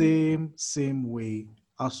the same way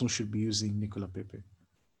Arsenal should be using Nicola Pepe.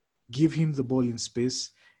 Give him the ball in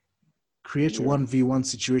space, create 1v1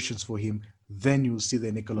 situations for him, then you'll see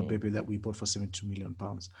the Nicola Pepe that we bought for £72 million.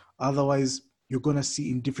 Otherwise, you're going to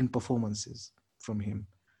see indifferent performances from him.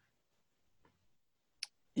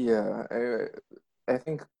 Yeah, I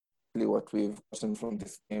think what we've gotten from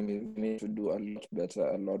this game is we need to do a lot better,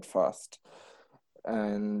 a lot fast.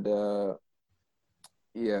 And it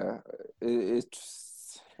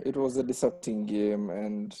was a disappointing game,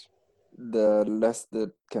 and the less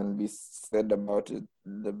that can be said about it,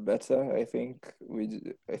 the better. I think we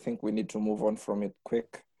need to move on from it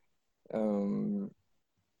quick. Are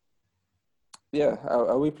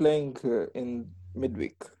we playing in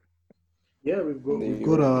midweek? Yeah, we've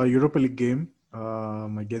got a Europa League game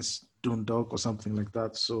against Dundalk or something like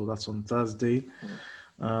that. So that's on Thursday.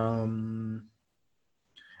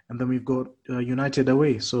 And then we've got United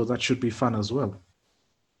away. So that should be fun as well.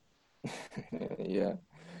 Yeah,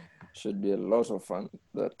 should be a lot of fun.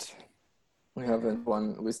 That we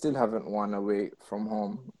still haven't won away from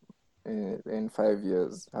home in 5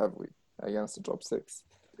 years, have we? Against the top 6.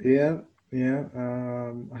 Yeah.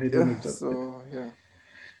 I don't know. So, yeah.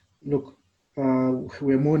 Look,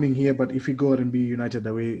 we're mourning here, but if we go out and be United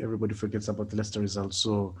away, everybody forgets about the Leicester results.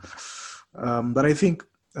 So, but I think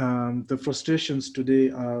the frustrations today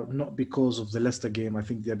are not because of the Leicester game. I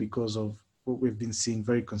think they're because of what we've been seeing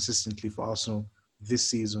very consistently for Arsenal this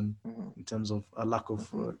season in terms of a lack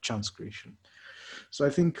of chance creation. So I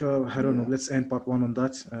think, I don't know, let's end part 1 on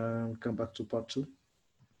that. We'll come back to part 2.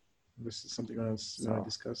 This is something else you want to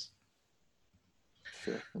discuss.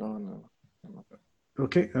 Sure. No.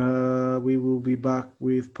 Okay, we will be back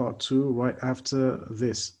with part 2 right after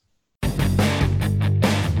this.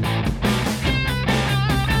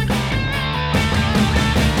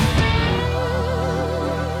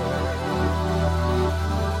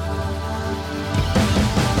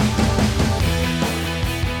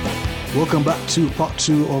 Welcome back to part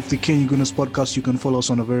 2 of the Kenya Gunners podcast. You can follow us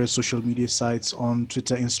on our various social media sites on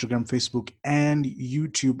Twitter, Instagram, Facebook, and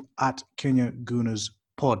YouTube at Kenya Gunners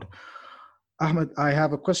Pod. Ahmed, I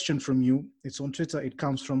have a question from you. It's on Twitter. It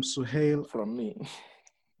comes from Suhail. From me.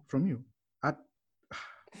 From you?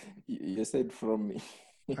 You said from me.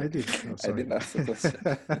 I did. Oh, sorry. I didn't ask the question.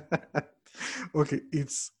 Okay,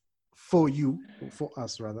 it's for you, for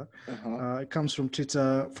us rather. It comes from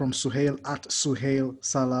Twitter from Suhail at Suhail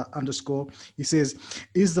Salah _ He says,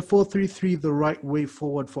 is the 4-3-3 the right way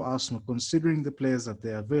forward for Arsenal considering the players that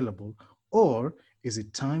they're available, or is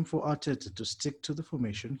it time for Arteta to stick to the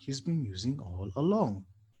formation he's been using all along?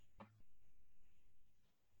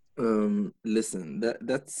 Listen,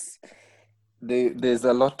 there's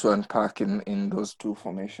a lot to unpack in those two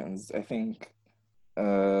formations. I think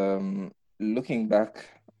looking back,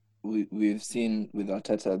 we've seen with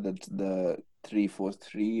Arteta that the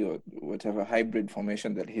 3-4-3 or whatever hybrid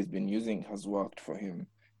formation that he's been using has worked for him,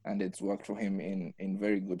 and it's worked for him in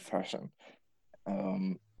very good fashion.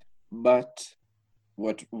 But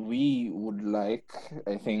what we would like,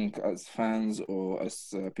 I think, as fans or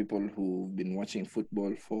as people who've been watching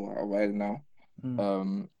football for a while now,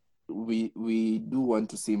 we do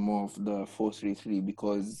want to see more of the 4-3-3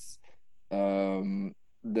 because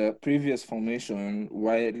the previous formation,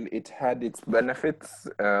 while it had its benefits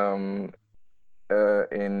in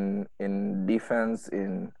defense,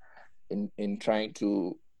 in trying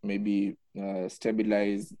to maybe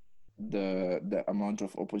stabilize the amount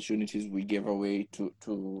of opportunities we gave away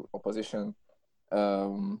to opposition,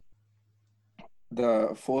 the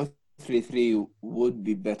 4-3-3 would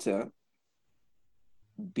be better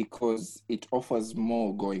because it offers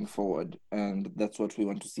more going forward, and that's what we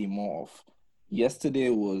want to see more of. Yesterday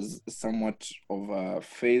was somewhat of a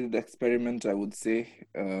failed experiment, I would say,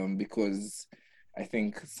 because I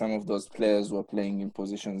think some of those players were playing in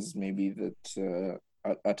positions maybe that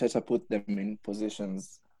Arteta put them in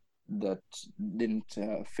positions that didn't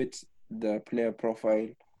fit the player profile.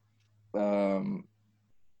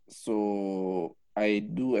 So I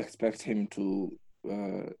do expect him to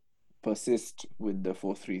persist with the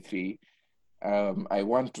 4-3-3. I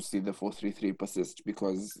want to see the 4-3-3 persist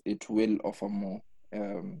because it will offer more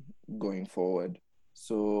going forward.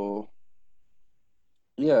 So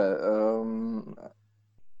yeah,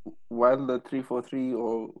 while the 3-4-3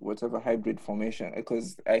 or whatever hybrid formation,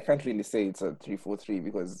 because I can't really say it's a 3-4-3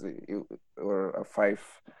 because or a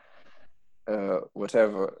 5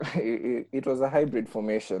 whatever. It was a hybrid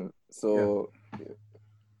formation. So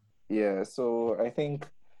yeah, so I think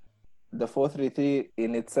the 4-3-3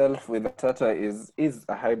 in itself with Arteta is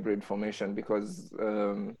a hybrid formation because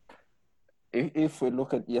if we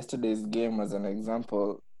look at yesterday's game as an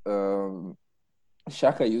example,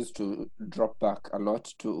 Xhaka used to drop back a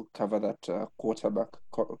lot to cover that quarterback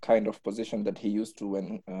kind of position that he used to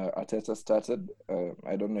when Arteta started.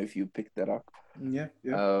 I don't know if you picked that up. Yeah.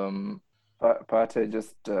 Partey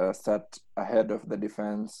just sat ahead of the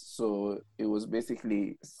defense, so it was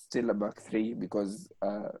basically still a back three because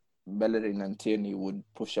Bellerin and Tierney would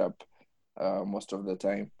push up most of the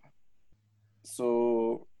time.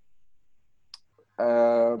 So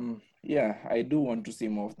yeah, I do want to see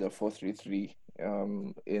more of the 4-3-3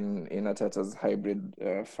 in Arteta's hybrid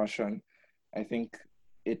fashion. I think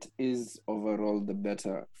it is overall the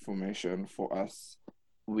better formation for us.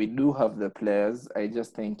 We do have the players. I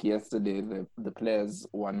just think yesterday the players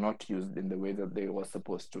were not used in the way that they were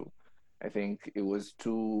supposed to. I think it was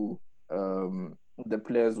too the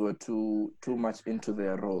players were too much into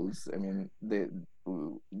their roles. I mean, they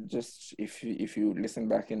just if you listen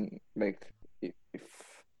back in like if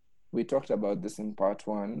we talked about this in part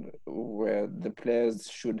one, where the players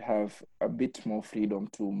should have a bit more freedom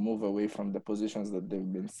to move away from the positions that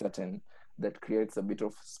they've been set in. That creates a bit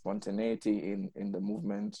of spontaneity in the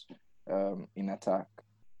movement in attack.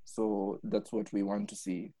 So that's what we want to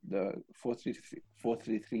see. The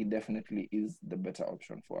 4-3-3 definitely is the better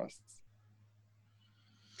option for us.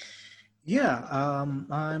 Yeah,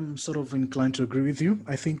 I'm sort of inclined to agree with you.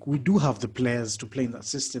 I think we do have the players to play in that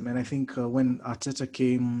system. And I think when Arteta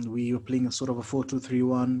came, we were playing a sort of a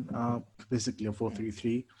 4-2-3-1, basically a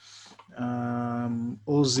 4-3-3.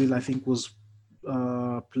 Ozil, I think, was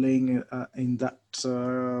playing in that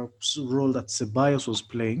role that Ceballos was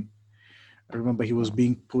playing. I remember he was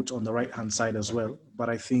being put on the right-hand side as well. But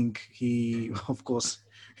I think he, of course,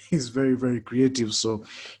 he's very, very creative. So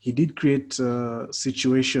he did create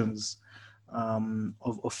situations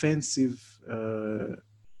of offensive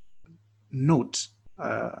note,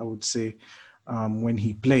 I would say, when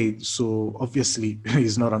he played. So obviously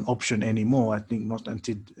he's not an option anymore. I think not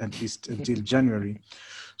until at least until January.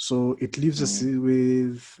 So it leaves us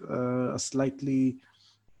with a slightly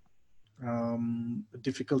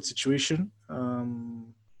difficult situation.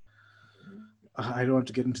 I don't want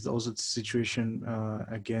to get into the Ozil situation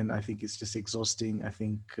again. I think it's just exhausting. I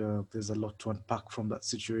think there's a lot to unpack from that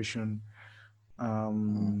situation.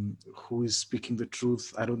 Who is speaking the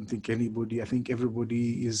truth? I don't think anybody. I think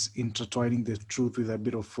everybody is intertwining the truth with a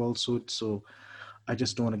bit of falsehood. So I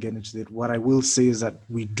just don't want to get into that. What I will say is that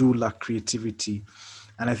we do lack creativity.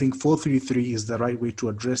 And I think 4-3-3 is the right way to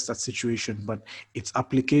address that situation. But its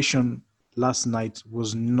application last night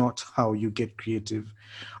was not how you get creative.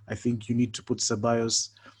 I think you need to put Ceballos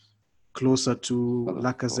closer to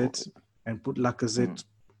Lacazette and put Lacazette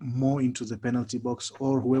more into the penalty box,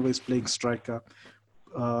 or whoever is playing striker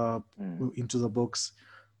into the box.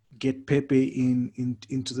 Get Pepe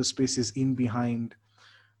into the spaces in behind.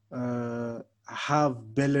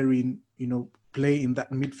 Have Bellerin, play in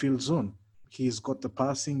that midfield zone. He's got the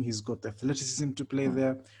passing, he's got the athleticism to play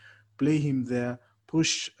there. Play him there.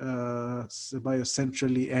 Push Ceballos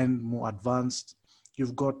centrally and more advanced.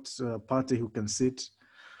 You've got Partey who can sit.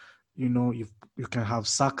 You can have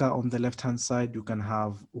Saka on the left-hand side. You can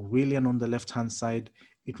have Willian on the left-hand side.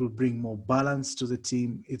 It will bring more balance to the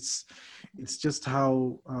team. It's just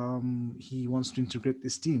how he wants to integrate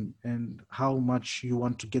this team and how much you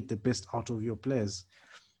want to get the best out of your players.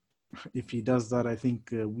 If he does that, I think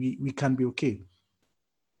we can be okay.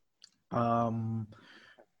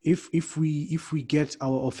 If we get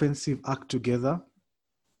our offensive act together,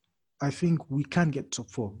 I think we can get top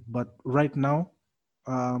four. But right now,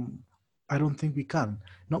 I don't think we can.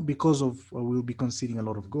 Not because of we'll be conceding a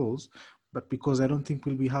lot of goals, but because I don't think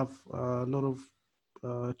we'll have a lot of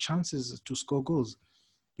chances to score goals.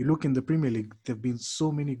 You look in the Premier League, there have been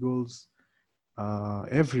so many goals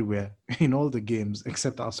everywhere in all the games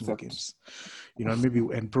except Arsenal games.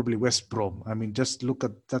 And probably West Brom. I mean, just look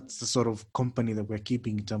at that's the sort of company that we're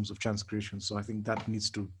keeping in terms of chance creation. So I think that needs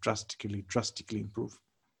to drastically improve.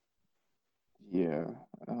 Yeah,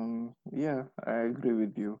 I agree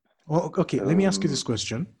with you. Oh, okay. Let me ask you this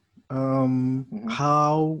question.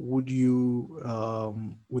 How would you,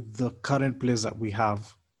 with the current players that we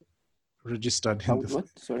have registered in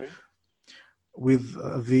with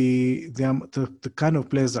the kind of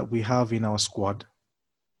players that we have in our squad,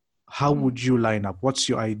 how would you line up? What's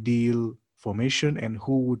your ideal formation, and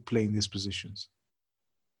who would play in these positions?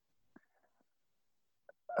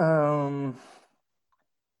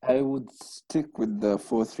 I would stick with the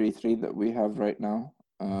 4-3-3 that we have right now.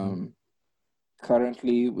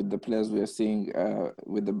 Currently, with the players we are seeing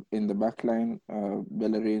in the back line,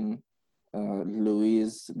 Bellerin,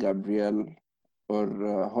 Luiz, Gabriel,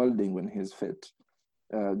 or Holding when he's fit.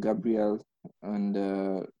 Gabriel and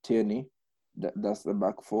Tierney, that's the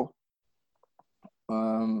back four.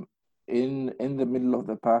 In the middle of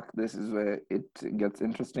the pack, this is where it gets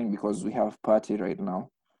interesting because we have Partey right now.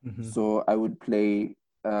 So I would play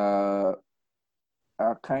a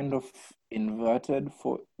kind of inverted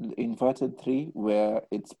three where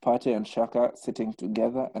it's Partey and Xhaka sitting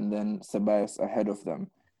together and then Ceballos ahead of them.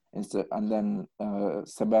 And then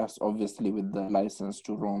Ceballos obviously with the license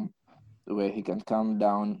to roam, where he can come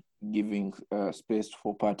down, giving space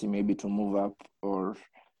for Partey maybe to move up, or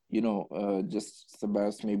just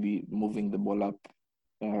Ceballos maybe moving the ball up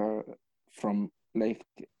from like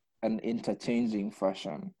an interchanging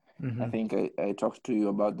fashion. I think I talked to you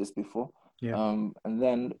about this before. Yeah. And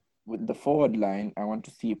then with the forward line, I want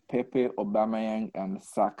to see Pepe, Aubameyang, and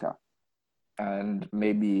Saka, and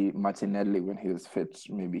maybe Martinelli when he was fit.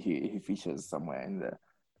 Maybe he features somewhere in there.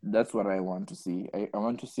 That's what I want to see. I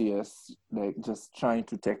want to see us like just trying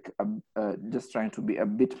to be a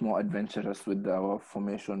bit more adventurous with our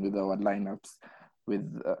formation, with our lineups,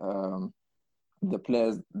 with the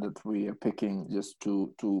players that we are picking, just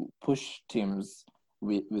to push teams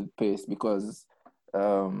with pace, because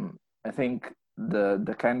I think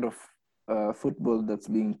the kind of football that's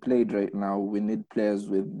being played right now, we need players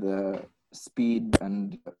with speed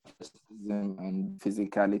and athleticism and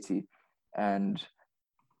physicality. And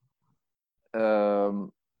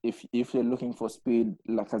if you're looking for speed,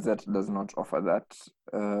 Lacazette does not offer that,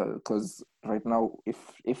 because right now,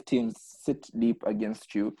 if teams sit deep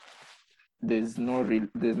against you, there's not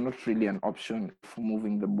really an option for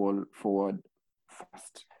moving the ball forward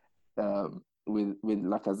fast with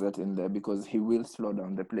Lacazette in there, because he will slow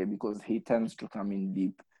down the play, because he tends to come in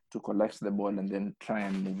deep to collect the ball and then try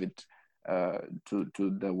and move it to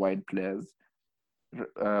the wide players.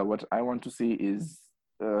 What I want to see is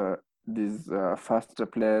these faster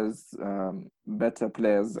players, better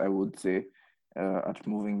players, I would say, at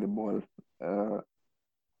moving the ball.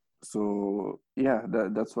 So yeah,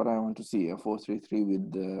 that's what I want to see, a 4-3-3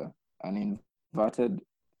 with an inverted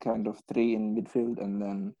kind of three in midfield, and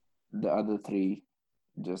then the other three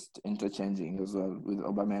just interchanging as well, with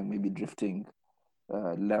Aubameyang maybe drifting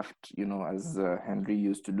left, as Henry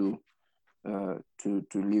used to do, to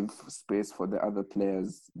leave space for the other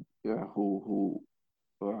players who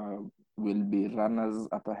will be runners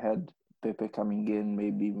up ahead. Pepe coming in,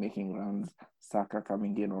 maybe making runs, Saka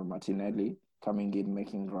coming in, or Martinelli coming in,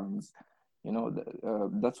 making runs.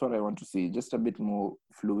 That's what I want to see. Just a bit more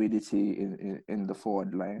fluidity in the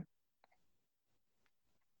forward line.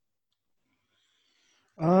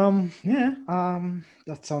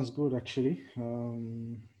 That sounds good actually.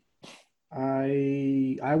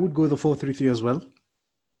 I would go the 4-3-3 as well.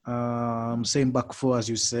 Same back four as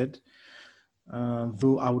you said.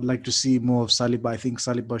 Though I would like to see more of Saliba. I think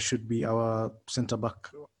Saliba should be our centre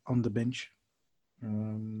back on the bench,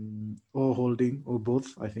 or Holding, or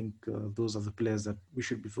both. I think those are the players that we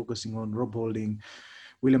should be focusing on. Rob Holding,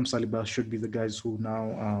 William Saliba should be the guys who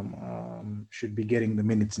now should be getting the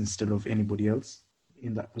minutes instead of anybody else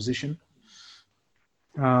in that position.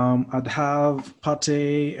 I'd have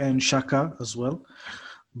Partey and Xhaka as well,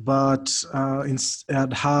 but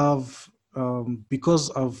I'd have because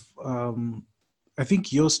of I think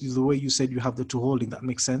the way you said you have the two Holding, that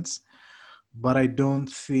makes sense. But I don't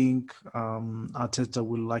think Arteta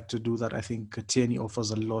will like to do that. I think Tierney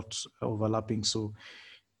offers a lot overlapping, so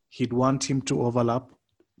he'd want him to overlap.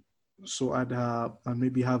 So I'd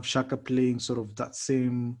maybe have Xhaka playing sort of that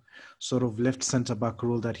same sort of left centre back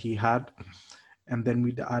role that he had, and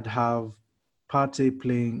then I'd have Partey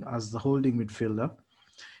playing as the holding midfielder,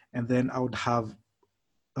 and then I would have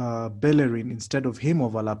Bellerin, instead of him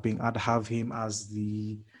overlapping, I'd have him as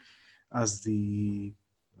the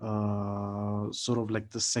sort of like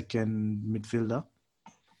the second midfielder.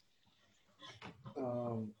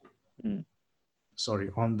 Sorry,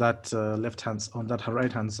 on that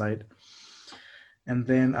right hand side. And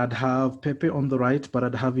then I'd have Pepe on the right, but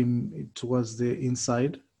I'd have him towards the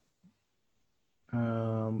inside,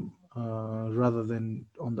 rather than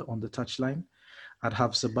on the touchline. I'd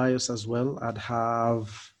have Ceballos as well. I'd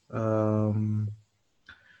have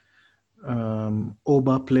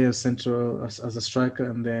Oba play as central as a striker,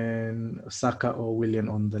 and then Saka or Willian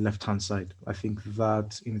on the left hand side. I think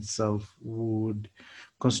that in itself would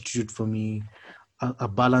constitute for me a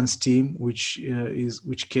balanced team, which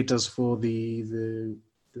caters for the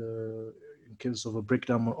in case of a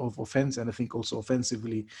breakdown of offense. And I think also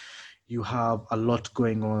offensively, you have a lot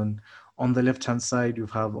going on. On the left hand side, you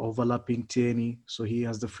have overlapping Tierney, so he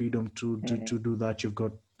has the freedom to do that. You've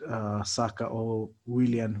got Saka or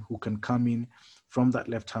Willian who can come in from that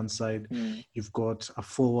left hand side. You've got a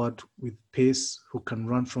forward with pace who can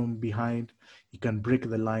run from behind. He can break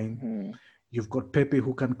the line. You've got Pepe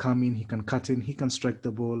who can come in, he can cut in, he can strike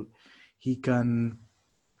the ball, he can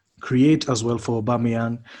create as well for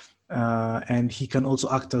Aubameyang, and he can also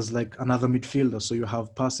act as like another midfielder. So you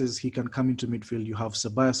have passes, he can come into midfield. You have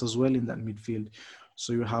Ceballos as well in that midfield.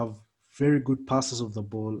 So you have very good passes of the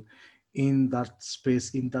ball in that space,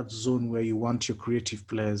 in that zone where you want your creative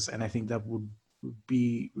players. And I think that would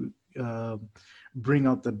be bring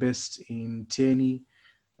out the best in Tierney,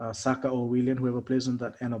 Saka or Willian, whoever plays on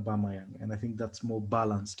that, and Aubameyang. And I think that's more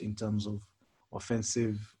balanced in terms of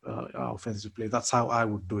offensive play. That's how I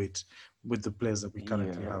would do it with the players that we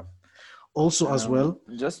currently have. Also, as well,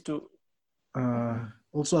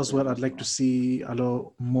 I'd like to see a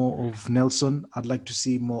lot more of Nelson. I'd like to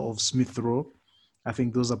see more of Smith Rowe. I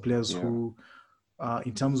think those are players who,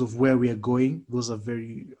 in terms of where we are going, those are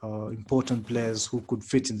very important players who could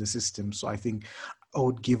fit in the system. So I think I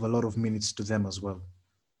would give a lot of minutes to them as well.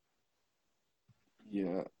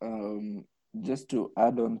 Yeah, just to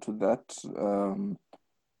add on to that,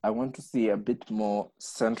 I want to see a bit more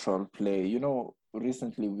central play. You know,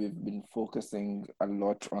 recently we've been focusing a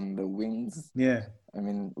lot on the wings. Yeah. I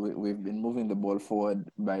mean, we've been moving the ball forward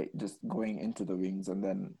by just going into the wings, and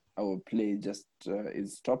then our play just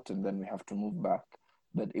is stopped, and then we have to move back.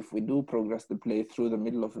 But if we do progress the play through the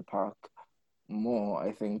middle of the park more,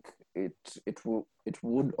 I think it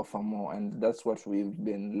would offer more, and that's what we've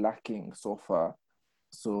been lacking so far.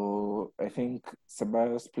 So I think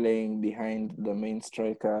Ceballos playing behind the main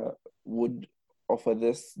striker would offer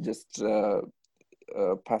this, just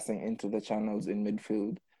passing into the channels in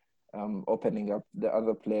midfield, opening up the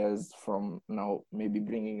other players from now, maybe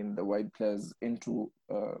bringing in the wide players into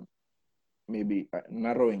maybe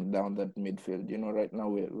narrowing down that midfield. You know, right now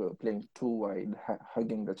we're playing too wide,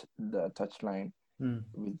 hugging the touchline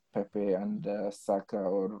with Pepe and Saka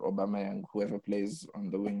or Aubameyang, whoever plays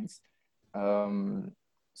on the wings.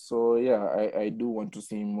 So yeah, I do want to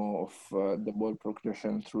see more of the ball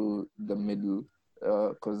progression through the middle,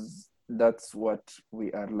 because that's what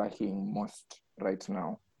we are lacking most right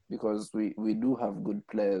now, because we do have good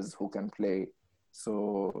players who can play.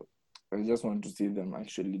 So I just want to see them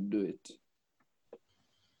actually do it.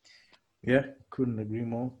 Yeah, couldn't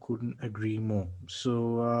agree more.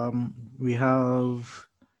 So we have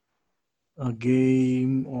a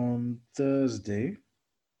game on Thursday.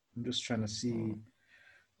 I'm just trying to see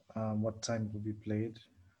what time will be played.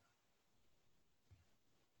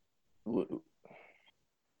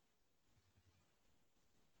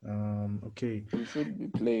 Okay. We should be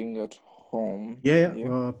playing at home. Yeah.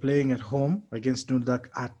 We're playing at home against Dundalk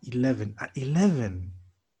at 11. At 11.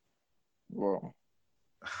 Wow.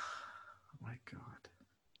 Oh my God.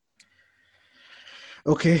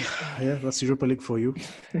 Okay, yeah, that's Europa League for you.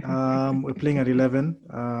 We're playing at 11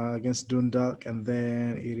 against Dundalk, and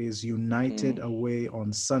then it is United away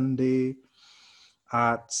on Sunday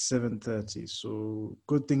at 7:30. So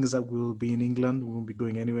good thing is that we'll be in England. We won't be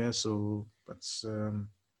going anywhere. So that's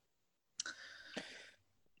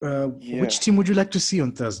which team would you like to see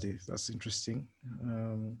on Thursday? That's interesting.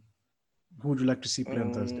 Who would you like to see play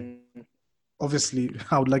on Thursday? Obviously,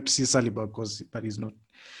 I would like to see Saliba, but he's not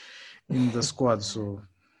in the squad. So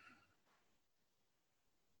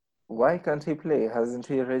why can't he play? Hasn't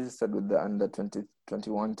he registered with the under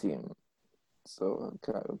 21 team? So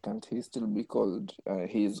can't he still be called?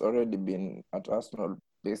 He's already been at Arsenal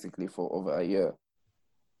basically for over a year.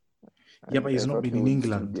 Yeah, but he's not been in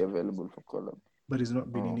England. Be available for call-up. But he's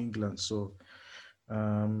not been in England, so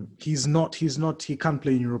He can't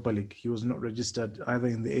play in Europa League. He was not registered either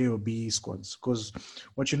in the A or B squads, because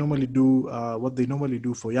what they normally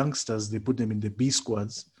do for youngsters, they put them in the B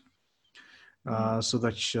squads, so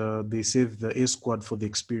that they save the A squad for the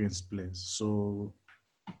experienced players. So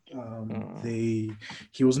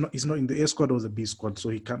he's not in the A squad or the B squad, so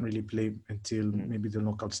he can't really play until maybe the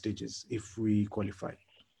knockout stages if we qualify.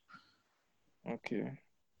 Okay.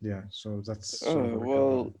 Yeah, so that's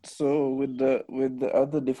so with the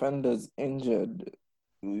other defenders injured,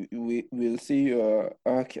 we'll see your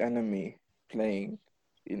arch enemy playing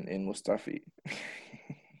in Mustafi.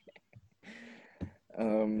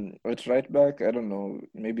 At right back, I don't know.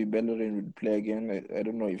 Maybe Bellerin would play again. I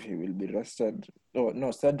don't know if he will be rested. Oh no,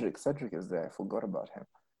 Cedric is there. I forgot about him.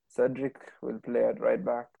 Cedric will play at right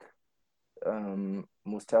back.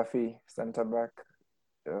 Mustafi center back.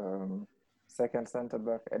 Second center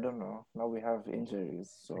back. I don't know. Now we have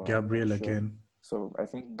injuries, so Gabriel again. So I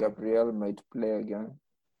think Gabriel might play again.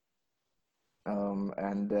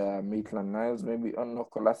 And Maitland-Niles maybe. Oh no,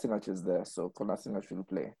 Kolasinac is there, so Kolasinac will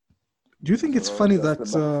play. Do you think it's funny that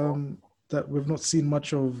that we've not seen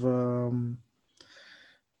much of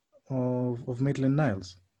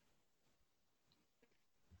Maitland-Niles?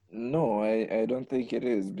 No, I don't think it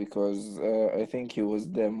is, because I think he was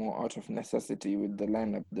there more out of necessity with the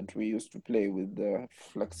lineup that we used to play with the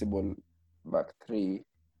flexible back three,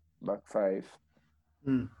 back five.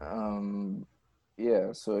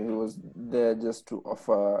 Yeah, so he was there just to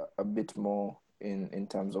offer a bit more in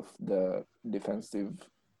terms of the defensive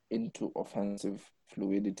into offensive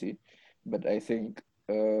fluidity. But I think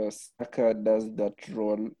Saka does that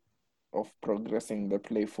role of progressing the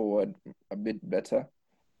play forward a bit better.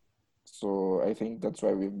 So I think that's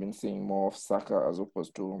why we've been seeing more of Saka as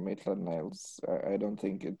opposed to Maitland-Niles. I don't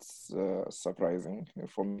think it's surprising.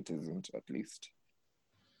 For me, it isn't, at least.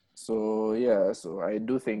 So yeah, so I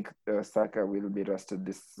do think Saka will be rested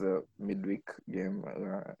this midweek game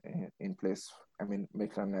in place. I mean,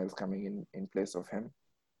 Maitland-Niles coming in place of him.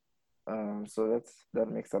 So that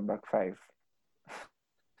makes a back five.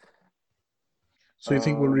 So you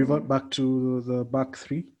think we'll revert back to the back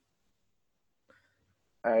three?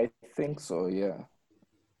 I think so, yeah.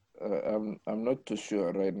 I'm not too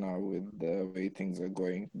sure right now with the way things are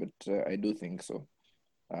going, but I do think so.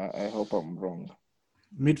 I hope I'm wrong.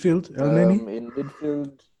 Midfield, Elneny? In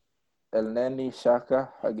midfield, Elneny, Xhaka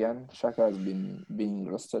again. Xhaka has been being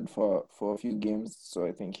rested for a few games, so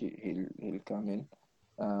I think he'll come in.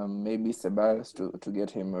 Maybe Ceballos to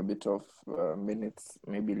get him a bit of minutes,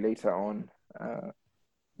 maybe later on,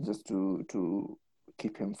 just to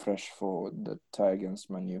keep him fresh for the tie against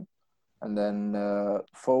Man U. And then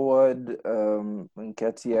forward,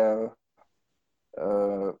 Nketiah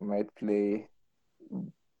might play.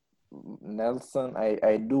 Nelson,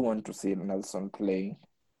 I do want to see Nelson playing.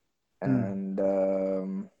 And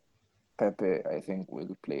Pepe, I think,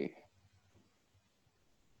 will play.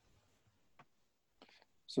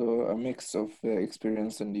 So a mix of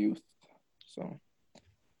experience and youth. So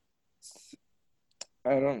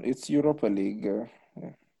it's Europa League.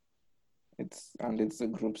 Yeah. It's a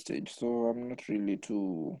group stage, so I'm not really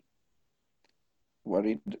too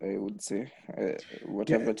worried, I would say.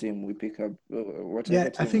 Whatever team we pick up, whatever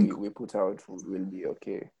team we put out will be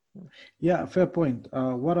okay. Yeah, fair point.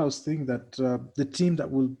 What I was thinking that the team that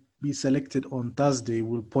will be selected on Thursday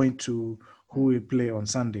will point to who will play on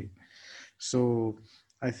Sunday. So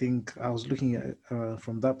I think I was looking at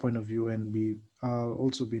from that point of view, and I'll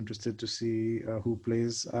also be interested to see who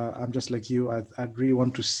plays. I'm just like you. I'd really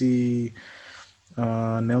want to see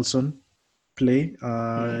Nelson play.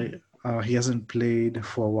 He hasn't played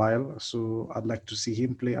for a while, so I'd like to see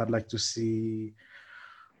him play. I'd like to see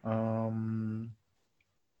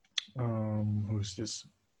who's this?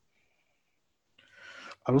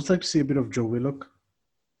 I'd also like to see a bit of Joe Willock.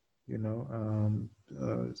 You know,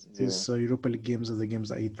 these Europa League games are the games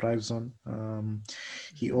that he thrives on.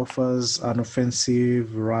 He offers an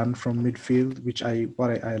offensive run from midfield, which I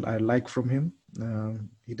like from him.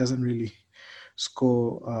 He doesn't really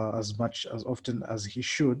score as often as he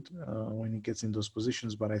should when he gets in those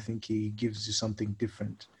positions, but I think he gives you something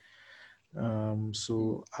different.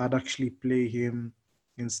 So I'd actually play him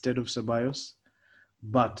instead of Ceballos.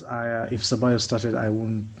 But if Ceballos started, I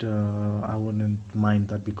wouldn't mind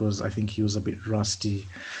that, because I think he was a bit rusty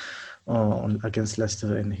against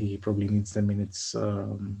Leicester, and he probably needs the minutes.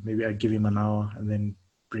 Maybe I'd give him an hour and then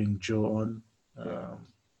bring Joe on.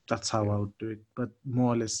 That's how I would do it. But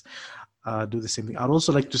more or less, do the same thing. I'd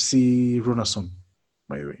also like to see Runarsson,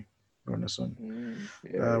 by the way. Runarsson.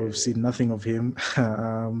 We've seen nothing of him.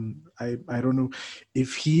 I don't know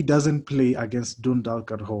if he doesn't play against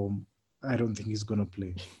Dundalk at home. I don't think he's going to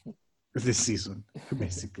play this season,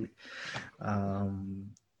 basically.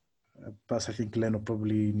 Plus, I think Leno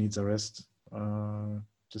probably needs a rest.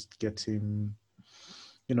 Just get him,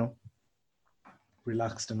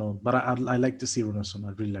 relaxed and all. But I like to see Runarsson.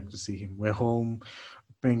 I'd really like to see him. We're home,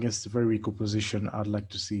 playing against a very weak opposition. I'd like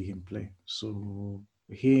to see him play. So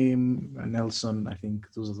him and Nelson, I think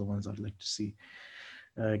those are the ones I'd like to see.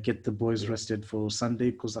 Get the boys rested for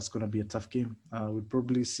Sunday, because that's going to be a tough game. We'll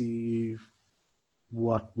probably see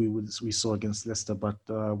what we saw against Leicester, but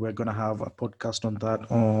we're going to have a podcast on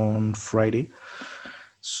that on Friday.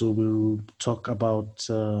 So we'll talk about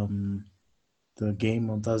the game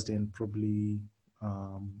on Thursday and probably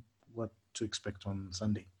what to expect on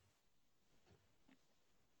Sunday.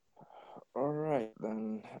 All right,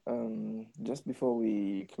 then. Just before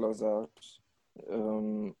we close out,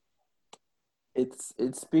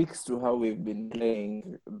 it speaks to how we've been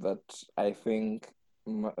playing that I think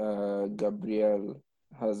Gabriel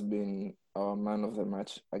has been our man of the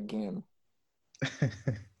match again.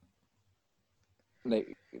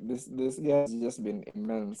 Like this guy has just been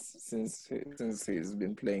immense since he's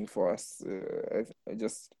been playing for us. I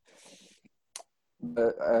just,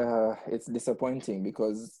 it's disappointing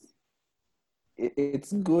because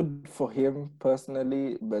it's good for him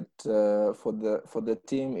personally, but for the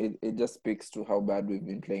team, it just speaks to how bad we've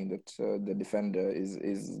been playing. That the defender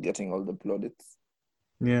is getting all the plaudits.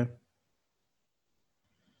 Yeah,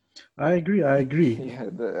 I agree. Yeah,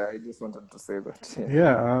 I just wanted to say that.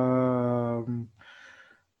 Yeah.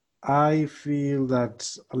 I feel that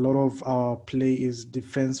a lot of our play is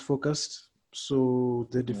defense focused. So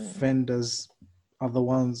the defenders are the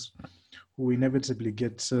ones who inevitably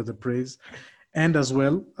get the praise. And as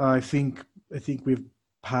well, I think we've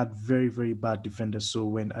had very, very bad defenders. So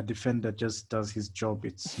when a defender just does his job,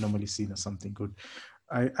 it's normally seen as something good.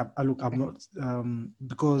 I look, I'm not,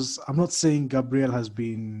 because I'm not saying Gabriel has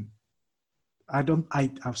been,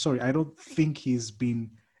 I'm sorry, I don't think he's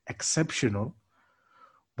been exceptional.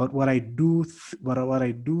 But what I do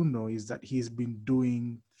know is that he's been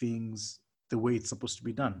doing things the way it's supposed to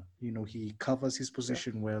be done. He covers his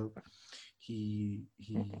position well. He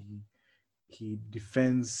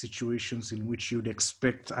defends situations in which you'd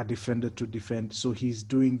expect a defender to defend. So he's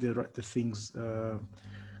doing the things.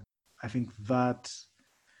 I think that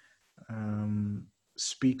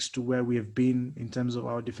speaks to where we have been in terms of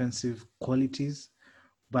our defensive qualities.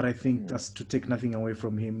 But I think that's to take nothing away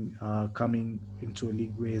from him coming into a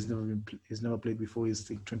league where he's never played before. He's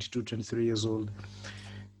 22, 23 years old,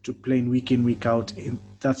 to playing week in, week out in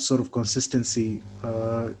that sort of consistency.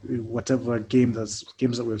 Whatever games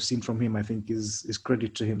that we've seen from him, I think is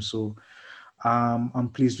credit to him. So I'm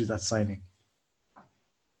pleased with that signing.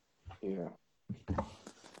 Yeah.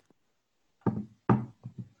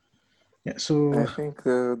 Yeah. So I think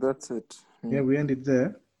that's it. Yeah, we end it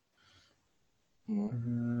there.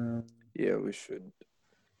 Yeah, we should.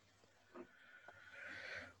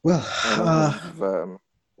 Well, I don't have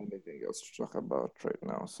anything else to talk about right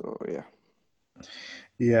now, so yeah.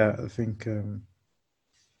 Yeah, I think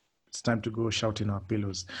it's time to go shout in our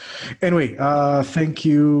pillows. Anyway, thank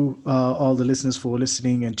you all the listeners for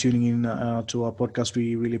listening and tuning in to our podcast.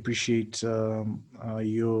 We really appreciate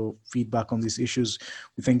your feedback on these issues.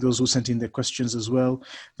 We thank those who sent in their questions as well.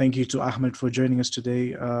 Thank you to Ahmed for joining us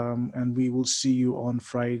today, and we will see you on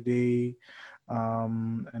Friday.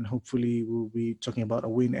 And hopefully we'll be talking about a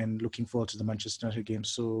win and looking forward to the Manchester United game.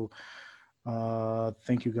 So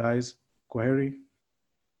thank you guys. Kwaheri.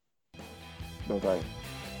 Bye-bye.